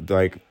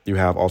you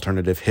have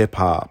alternative hip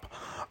hop,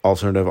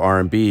 alternative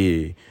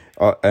R&B.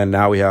 And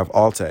now we have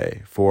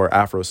Alte for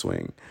Afro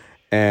swing,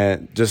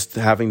 and just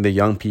having the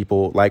young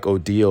people like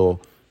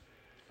Odile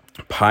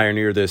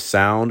pioneer this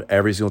sound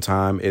every single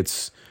time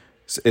it's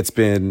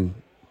been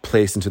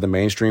placed into the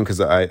mainstream. Because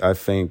I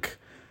think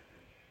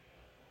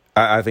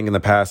in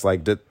the past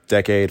like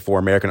decade for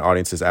American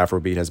audiences,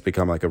 Afrobeat has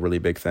become like a really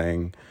big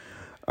thing,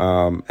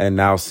 and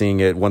now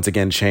seeing it once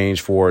again change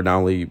for not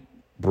only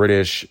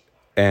British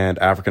and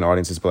African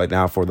audiences, but like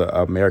now for the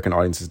American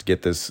audiences to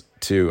get this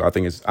too, I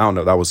think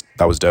that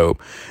was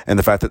dope. And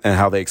the fact that and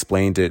how they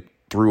explained it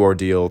through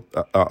Odile,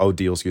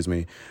 excuse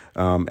me,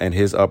 and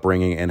his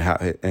upbringing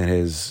and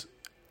his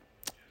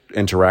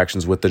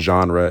interactions with the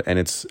genre and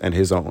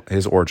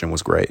his origin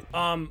was great.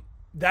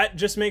 That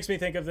just makes me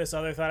think of this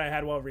other thought I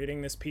had while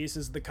reading this piece,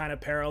 is the kind of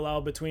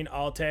parallel between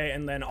Alte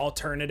and then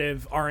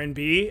alternative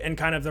R&B and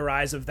kind of the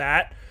rise of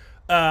that,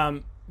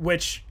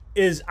 which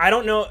is, I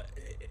don't know,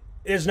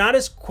 is not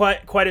as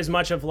quite as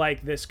much of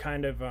like this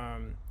kind of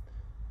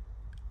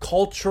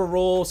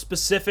cultural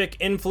specific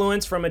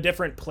influence from a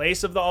different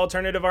place of the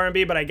alternative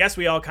R&B, but I guess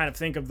we all kind of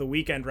think of The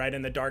Weeknd, right,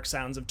 and the dark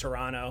sounds of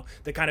Toronto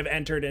that kind of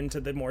entered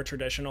into the more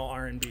traditional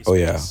R&B space. Oh,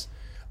 yeah.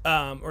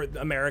 Or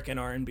American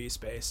R&B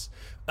space.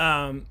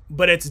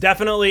 But it's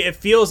definitely, it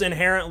feels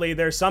inherently,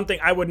 there's something,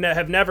 I would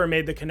have never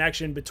made the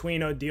connection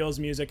between Odile's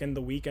music and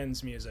The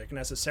Weeknd's music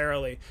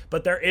necessarily,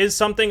 but there is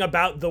something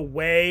about the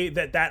way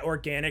that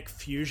organic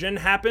fusion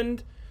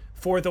happened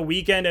for The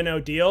Weeknd and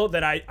Odile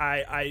that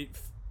I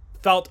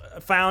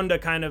found a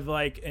kind of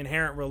like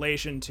inherent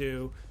relation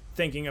to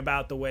thinking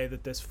about the way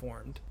that this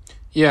formed.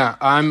 Yeah,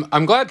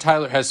 I'm glad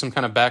Tyler has some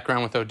kind of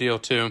background with Odile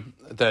too,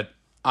 that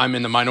I'm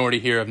in the minority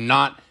here of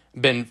not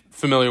been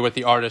familiar with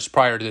the artist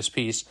prior to this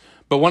piece.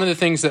 But one of the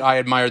things that I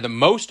admire the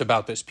most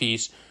about this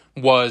piece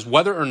was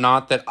whether or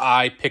not that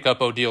I pick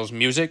up Odile's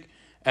music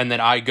and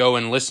that I go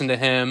and listen to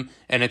him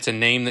and it's a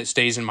name that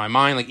stays in my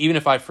mind. Like, even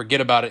if I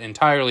forget about it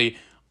entirely,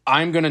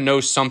 I'm going to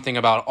know something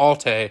about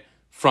Alte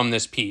from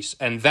this piece.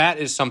 And that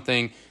is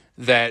something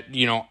that,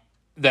 you know,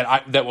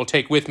 that will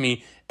take with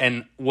me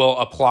and will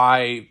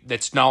apply,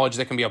 that's knowledge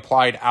that can be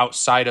applied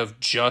outside of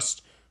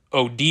just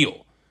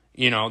Odile.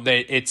 You know,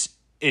 that it's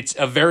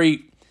a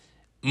very,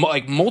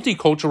 like,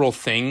 multicultural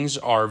things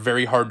are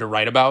very hard to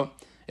write about.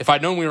 If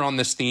I'd known we were on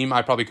this theme,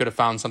 I probably could have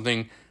found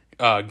something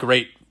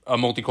great, a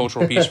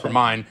multicultural piece for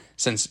mine,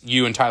 since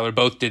you and Tyler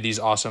both did these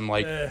awesome,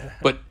 like,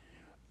 but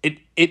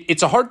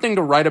it's a hard thing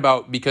to write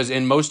about because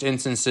in most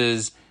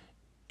instances,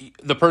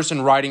 the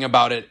person writing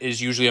about it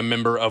is usually a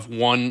member of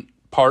one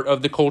part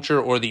of the culture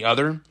or the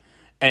other.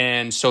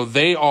 And so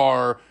they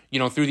are, you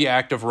know, through the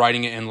act of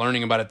writing it and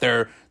learning about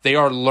it, they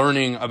are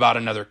learning about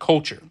another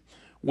culture,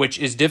 which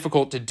is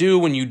difficult to do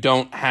when you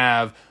don't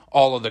have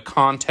all of the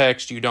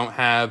context, you don't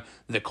have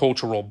the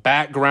cultural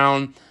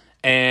background.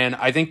 And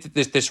I think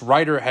that this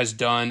writer has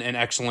done an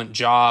excellent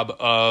job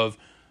of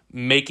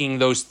making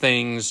those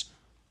things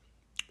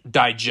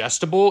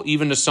digestible,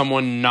 even to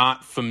someone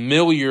not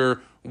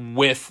familiar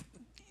with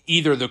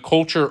either the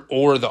culture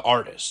or the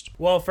artist.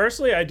 Well,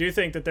 firstly, I do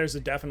think that there's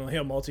definitely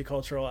a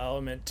multicultural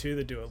element to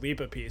the Dua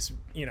Lipa piece,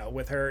 you know,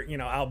 with her, you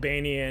know,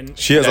 Albanian.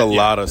 She had a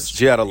lot of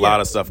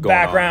stuff going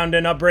on. Background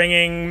and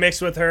upbringing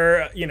mixed with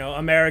her, you know,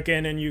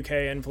 American and UK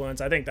influence.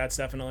 I think that's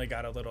definitely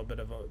got a little bit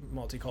of a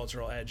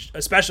multicultural edge,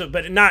 especially,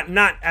 but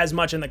not as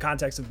much in the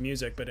context of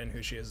music, but in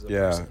who she is as a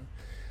person.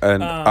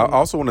 And I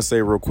also want to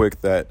say real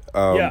quick that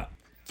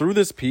through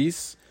this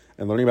piece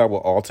and learning about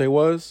what Alte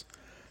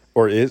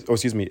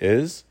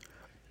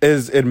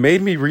is it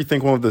made me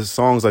rethink one of the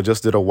songs I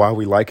just did a Why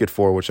We Like It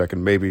for, which I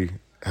can maybe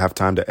have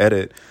time to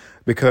edit,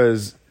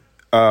 because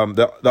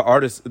the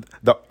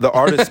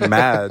artist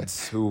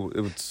Mads,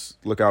 who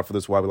look out for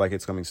this Why We Like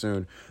It's coming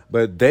soon,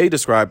 but they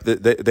describe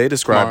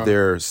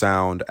their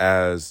sound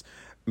as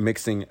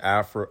mixing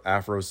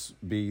Afro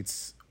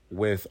beats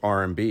with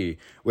R&B,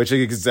 which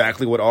is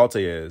exactly what Alte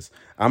is.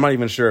 I'm not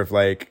even sure if,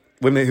 like,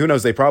 women, who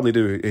knows, they probably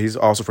do. He's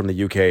also from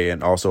the UK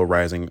and also a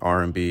rising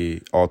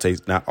R&B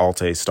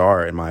Alte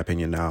star, in my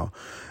opinion now.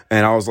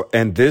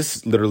 And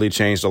this literally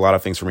changed a lot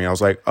of things for me. I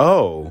was like,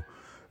 oh,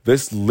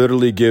 this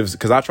literally gives,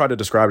 because I tried to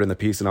describe it in the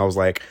piece and I was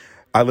like,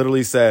 I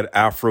literally said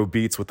Afro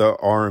beats with a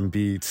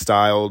R&B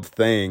styled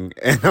thing.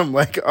 And I'm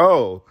like,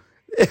 oh,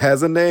 it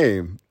has a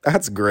name.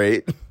 That's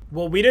great.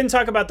 Well, we didn't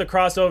talk about the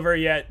crossover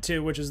yet,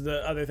 too, which is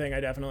the other thing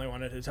I definitely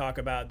wanted to talk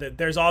about. That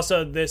there's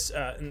also this,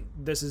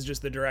 this is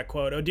just the direct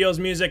quote, Odile's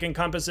music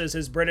encompasses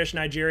his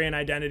British-Nigerian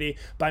identity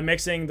by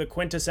mixing the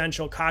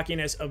quintessential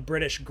cockiness of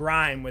British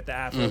grime with the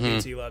Afro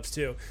beats he loves,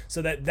 too.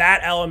 So that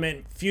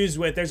element fused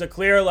with, there's a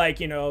clear, like,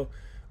 you know,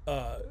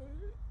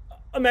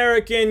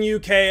 American,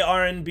 UK,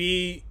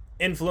 R&B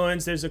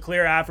influence, there's a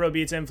clear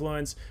Afrobeats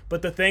influence,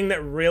 but the thing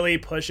that really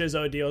pushes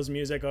Odile's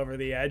music over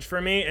the edge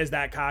for me is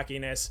that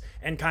cockiness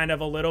and kind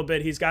of a little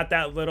bit, he's got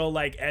that little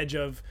like edge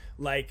of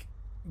like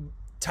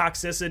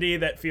toxicity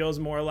that feels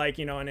more like,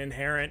 you know, an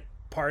inherent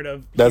part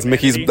of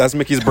humanity. That's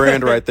Mickey's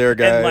brand right there,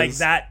 guys. And like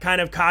that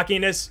kind of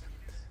cockiness,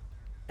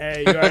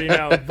 hey, you already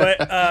know.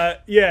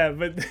 But yeah,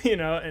 but you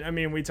know, I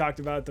mean, we talked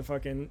about the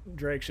fucking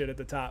Drake shit at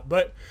the top,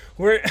 but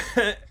we're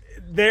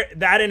there,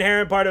 that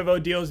inherent part of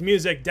Odile's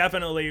music,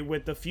 definitely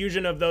with the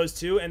fusion of those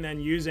two, and then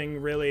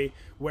using really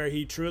where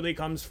he truly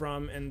comes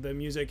from and the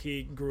music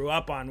he grew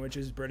up on, which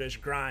is British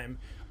grime.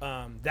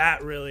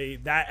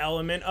 That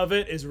element of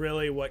it is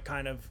really what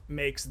kind of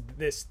makes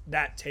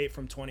that tape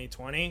from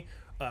 2020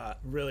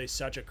 really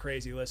such a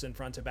crazy listen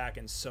front to back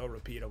and so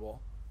repeatable.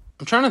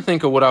 I'm trying to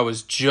think of what I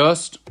was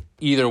just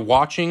either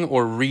watching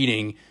or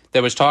reading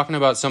that was talking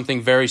about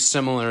something very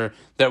similar,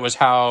 that was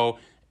how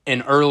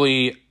an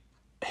early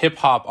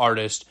hip-hop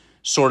artist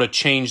sort of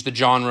changed the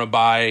genre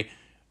by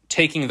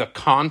taking the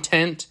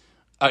content.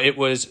 It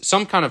was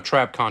some kind of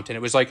trap content.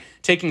 It was like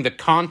taking the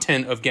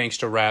content of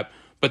gangster rap,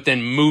 but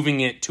then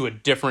moving it to a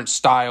different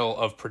style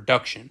of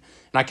production.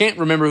 And I can't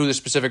remember who the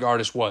specific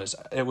artist was.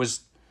 It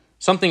was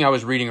something I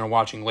was reading or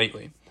watching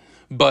lately.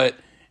 But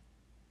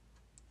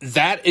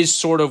that is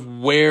sort of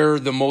where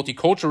the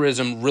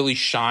multiculturalism really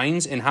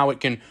shines and how it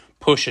can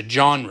push a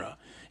genre,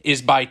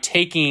 is by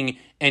taking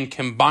and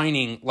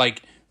combining,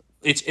 like,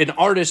 it's an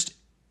artist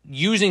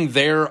using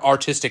their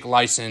artistic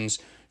license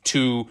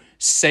to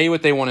say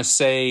what they want to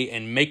say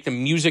and make the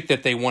music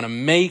that they want to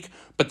make,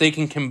 but they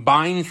can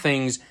combine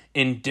things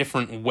in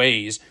different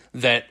ways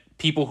that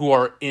people who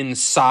are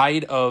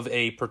inside of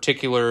a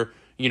particular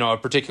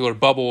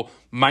bubble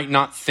might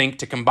not think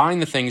to combine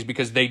the things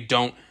because they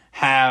don't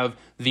have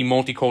the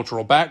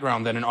multicultural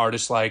background that an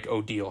artist like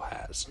Odile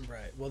has.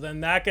 Right. Well,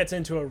 then that gets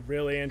into a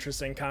really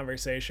interesting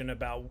conversation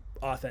about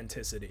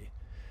authenticity.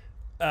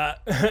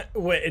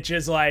 Which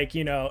is like,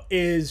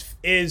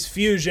 is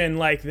fusion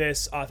like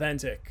this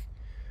authentic?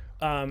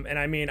 And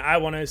I mean, I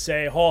want to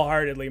say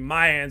wholeheartedly,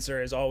 my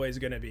answer is always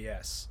going to be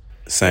yes.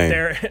 Same.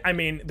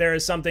 There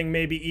is something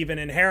maybe even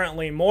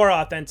inherently more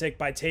authentic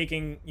by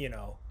taking,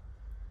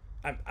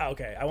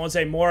 I won't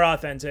say more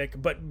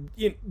authentic, but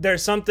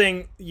there's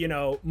something,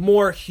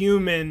 more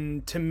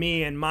human to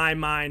me in my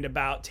mind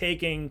about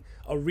taking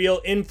a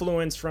real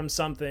influence from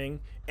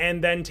something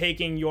and then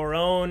taking your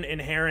own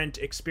inherent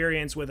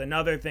experience with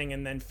another thing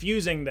and then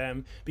fusing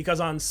them, because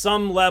on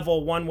some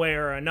level, one way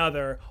or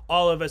another,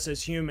 all of us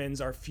as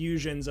humans are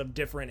fusions of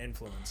different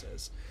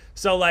influences.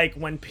 So like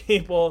when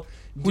people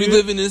we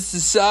live in a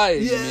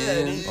society,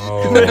 man.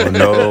 Oh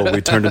no, we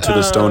turned into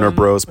the Stoner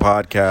Bros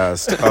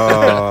podcast.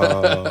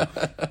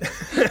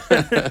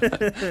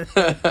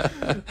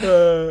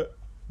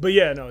 But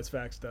yeah, no, it's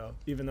facts though.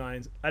 Even though I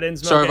didn't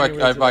smoke. Sorry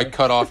if I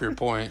cut off your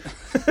point.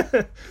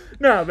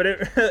 No, but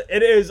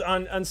it is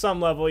on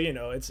some level,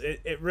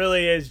 it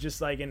really is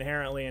just like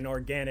inherently an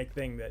organic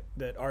thing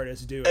that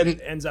artists do, and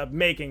it ends up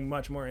making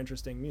much more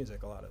interesting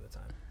music a lot of the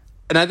time.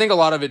 And I think a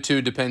lot of it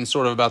too depends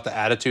sort of about the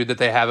attitude that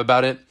they have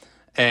about it.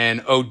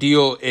 And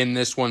Odile in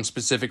this one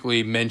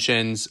specifically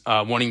mentions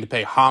wanting to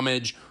pay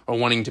homage or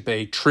wanting to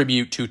pay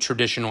tribute to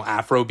traditional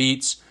Afro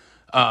beats,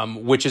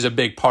 which is a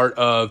big part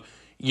of,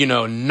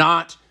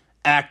 not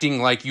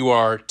acting like you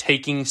are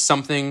taking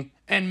something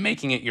and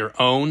making it your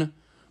own,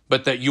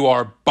 but that you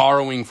are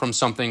borrowing from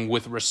something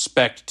with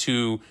respect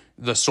to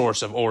the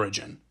source of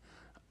origin,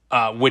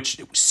 which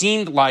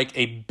seemed like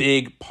a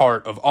big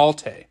part of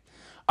Alte.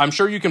 I'm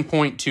sure you can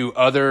point to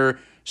other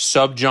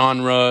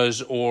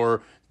subgenres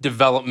or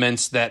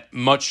developments that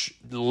much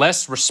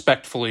less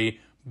respectfully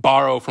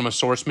borrow from a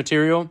source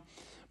material,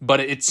 but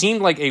it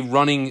seemed like a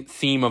running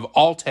theme of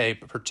Alte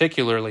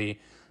particularly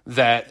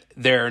that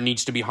there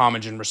needs to be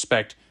homage and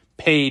respect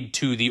paid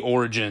to the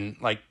origin,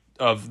 like,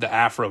 of the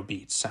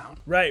Afrobeat sound.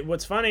 Right.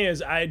 What's funny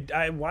is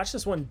I watched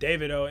this one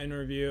David O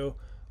interview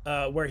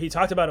where he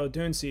talked about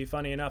Odunsi,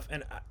 funny enough,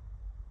 and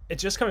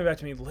it's just coming back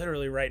to me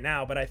literally right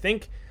now, but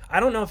I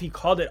don't know if he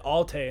called it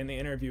Alte in the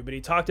interview, but he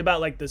talked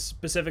about like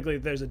specifically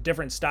there's a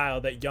different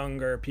style that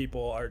younger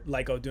people are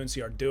like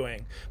Odunsi are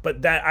doing.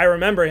 But that I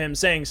remember him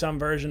saying some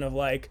version of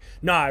like,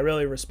 no, I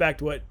really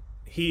respect what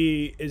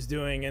he is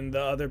doing and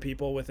the other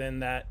people within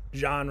that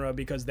genre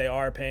because they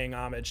are paying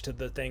homage to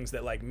the things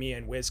that like me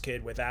and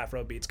WizKid with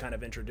Afrobeats kind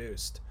of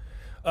introduced.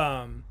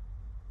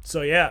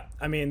 So yeah,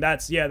 I mean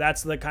that's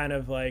the kind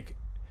of like,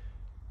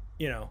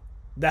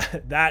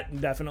 that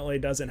definitely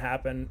doesn't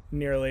happen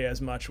nearly as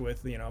much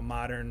with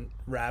modern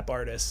rap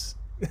artists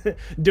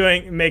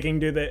making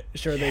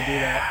sure they do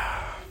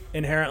that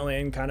inherently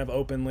and kind of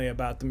openly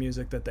about the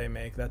music that they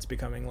make. That's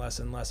becoming less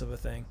and less of a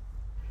thing.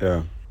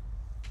 Yeah.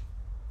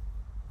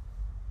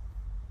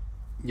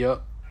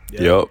 Yep.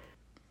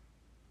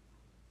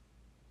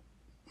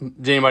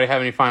 Did anybody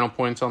have any final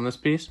points on this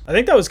piece? I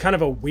think that was kind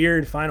of a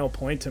weird final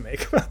point to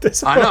make about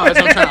this. I know.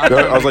 That's what I'm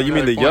trying I was like, you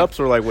mean the yups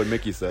or like what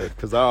Mickey said?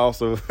 Because I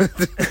also...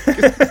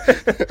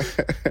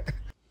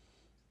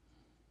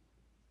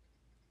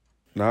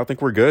 No, I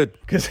think we're good.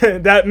 Because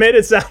that made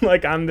it sound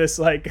like I'm this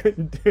like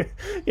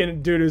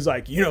dude who's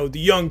like, the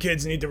young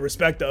kids need to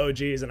respect the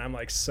OGs, and I'm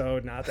like, so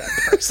not that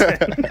person.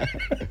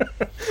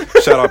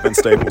 Shout out Ben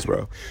Staples,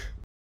 bro.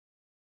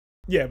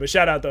 Yeah, but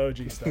shout out the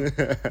OG stuff,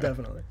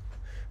 definitely.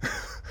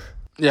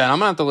 Yeah, I'm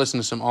gonna have to listen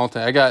to some Alte.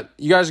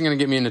 You guys are gonna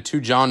get me into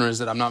two genres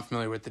that I'm not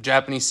familiar with: the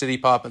Japanese city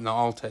pop and the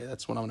Alte.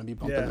 That's what I'm gonna be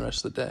bumping the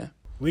rest of the day.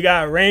 We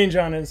got range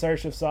on In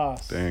Search of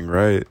Sauce. Dang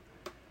right.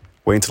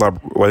 Wait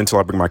until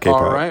I bring my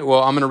K-pop. All right.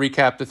 Well, I'm going to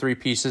recap the three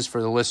pieces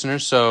for the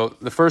listeners. So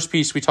the first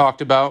piece we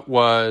talked about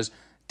was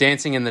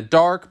Dancing in the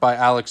Dark by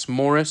Alex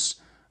Morris.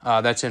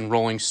 That's in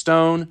Rolling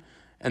Stone.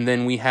 And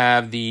then we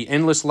have The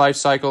Endless Life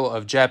Cycle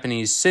of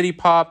Japanese City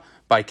Pop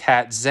by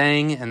Kat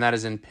Zhang, and that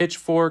is in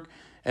Pitchfork.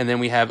 And then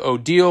we have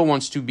Odile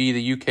Wants to Be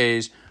the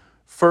UK's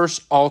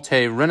First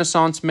Alte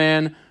Renaissance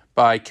Man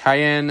by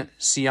Kyan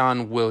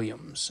Sean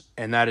Williams,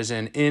 and that is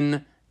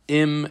in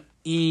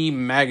NME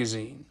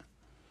Magazine.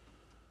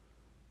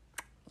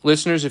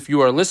 listeners, if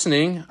you are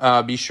listening,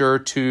 be sure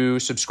to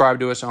subscribe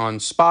to us on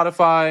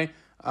Spotify.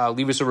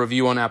 Leave us a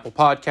review on Apple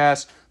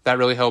Podcasts. That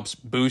really helps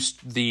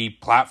boost the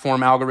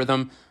platform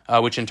algorithm,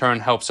 which in turn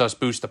helps us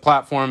boost the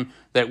platform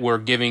that we're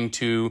giving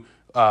to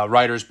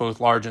writers both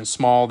large and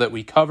small that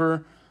we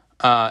cover.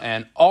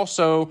 And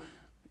also,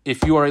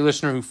 if you are a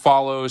listener who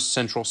follows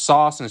Central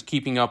Sauce and is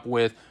keeping up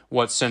with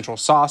what Central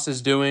Sauce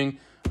is doing,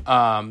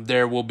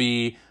 there will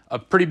be a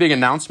pretty big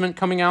announcement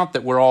coming out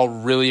that we're all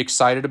really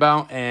excited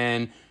about.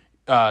 And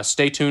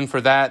stay tuned for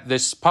that.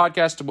 This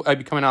podcast will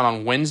be coming out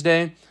on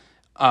Wednesday.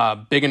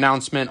 Big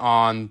announcement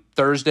on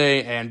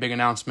Thursday and big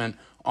announcement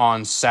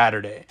on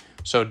Saturday.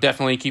 So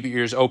definitely keep your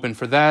ears open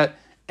for that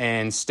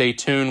and stay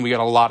tuned. We got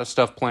a lot of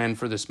stuff planned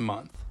for this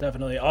month.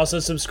 Definitely. Also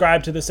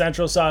subscribe to the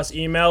Central Sauce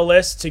email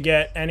list to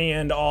get any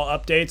and all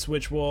updates,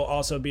 which will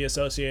also be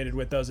associated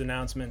with those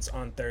announcements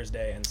on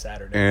Thursday and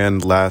Saturday.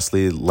 And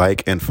lastly,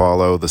 like and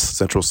follow the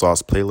Central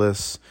Sauce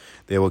playlist.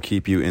 They will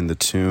keep you in the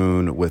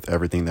tune with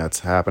everything that's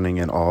happening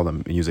and all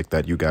the music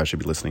that you guys should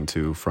be listening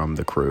to from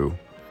the crew.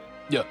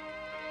 Yep.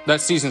 That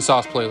Season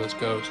Sauce playlist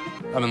goes.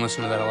 I've been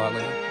listening to that a lot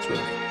lately. It's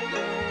really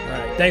good.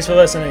 All right. Thanks for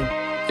listening.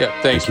 Yeah.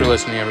 Thanks for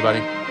listening,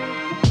 everybody.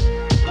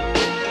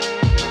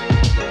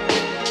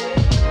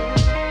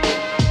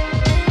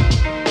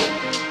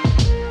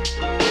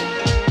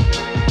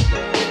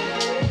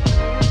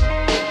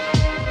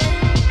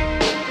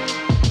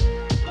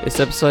 This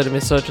episode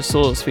of Central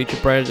Sauce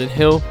featured Brandon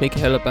Hill, Mika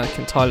Hellerback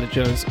and Tyler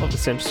Jones of the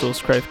Central Sauce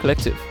Creative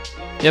Collective.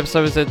 The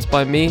episode was edited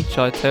by me,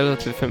 Shai Taylor,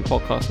 to the Film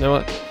Podcast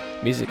Network.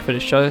 Music for the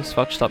show is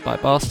fudged up by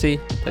Basti,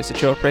 thanks to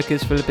Chill Up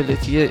Records for the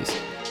ability to use.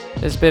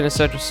 This has been a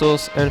Central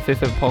Sauce and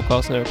Fifth Element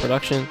Podcast Network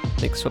production.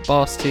 Links for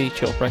Basti,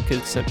 Chill Up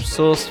Records, Central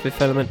Sauce,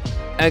 Fifth Element,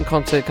 and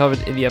content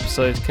covered in the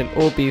episode can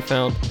all be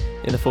found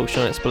in the full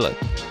show notes below.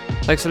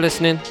 Thanks for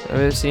listening, and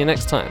we'll see you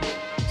next time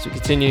as we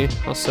continue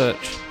our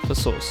search for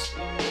Sauce.